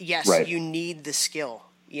 Yes, right. You need the skill.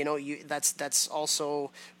 That's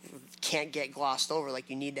also can't get glossed over.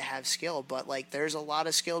 You need to have skill, but there's a lot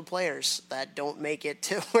of skilled players that don't make it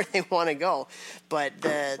to where they want to go. But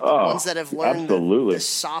the ones that have learned the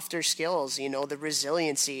softer skills, the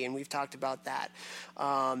resiliency, and we've talked about that,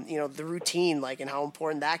 the routine, and how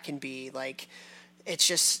important that can be.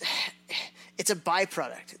 It's a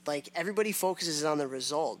byproduct. Everybody focuses on the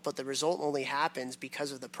result, but the result only happens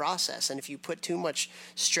because of the process. And if you put too much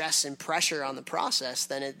stress and pressure on the process,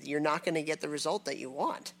 then you're not going to get the result that you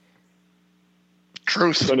want.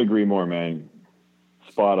 Truth. Couldn't agree more, man.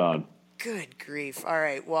 Spot on. Good grief. All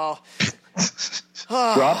right. Well,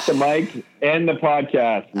 drop the mic and the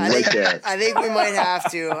podcast there. I think we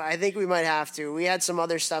might have to. We had some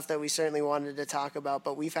other stuff that we certainly wanted to talk about,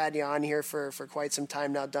 but we've had you on here for quite some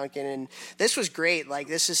time now, Duncan, and this was great.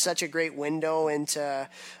 This is such a great window into,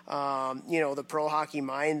 the pro hockey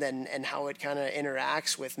mind and how it kind of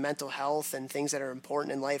interacts with mental health and things that are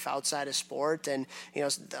important in life outside of sport. And,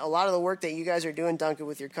 a lot of the work that you guys are doing, Duncan,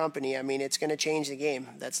 with your company, it's going to change the game.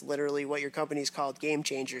 That's literally what your company is called, Game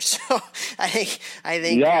Changers. So I think.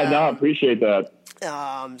 Yeah, I appreciate that.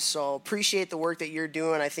 So appreciate the work that you're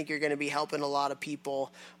doing. I think you're going to be helping a lot of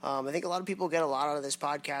people. I think a lot of people get a lot out of this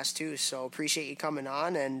podcast too. So appreciate you coming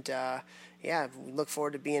on, and we look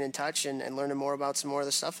forward to being in touch and learning more about some more of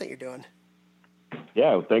the stuff that you're doing.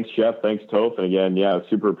 Yeah, well, thanks, Jeff. Thanks, Toph. And again,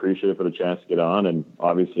 super appreciative for the chance to get on. And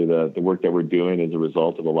obviously the work that we're doing is a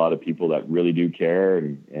result of a lot of people that really do care,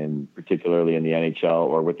 and particularly in the NHL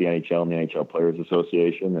or with the NHL and the NHL Players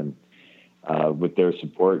Association. And with their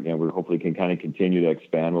support, we hopefully can kind of continue to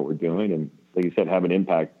expand what we're doing and, like you said, have an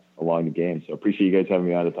impact along the game. So appreciate you guys having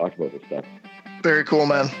me on to talk about this stuff. Very cool,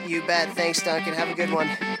 man. You bet. Thanks, Duncan. Have a good one.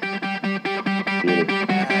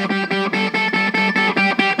 See you.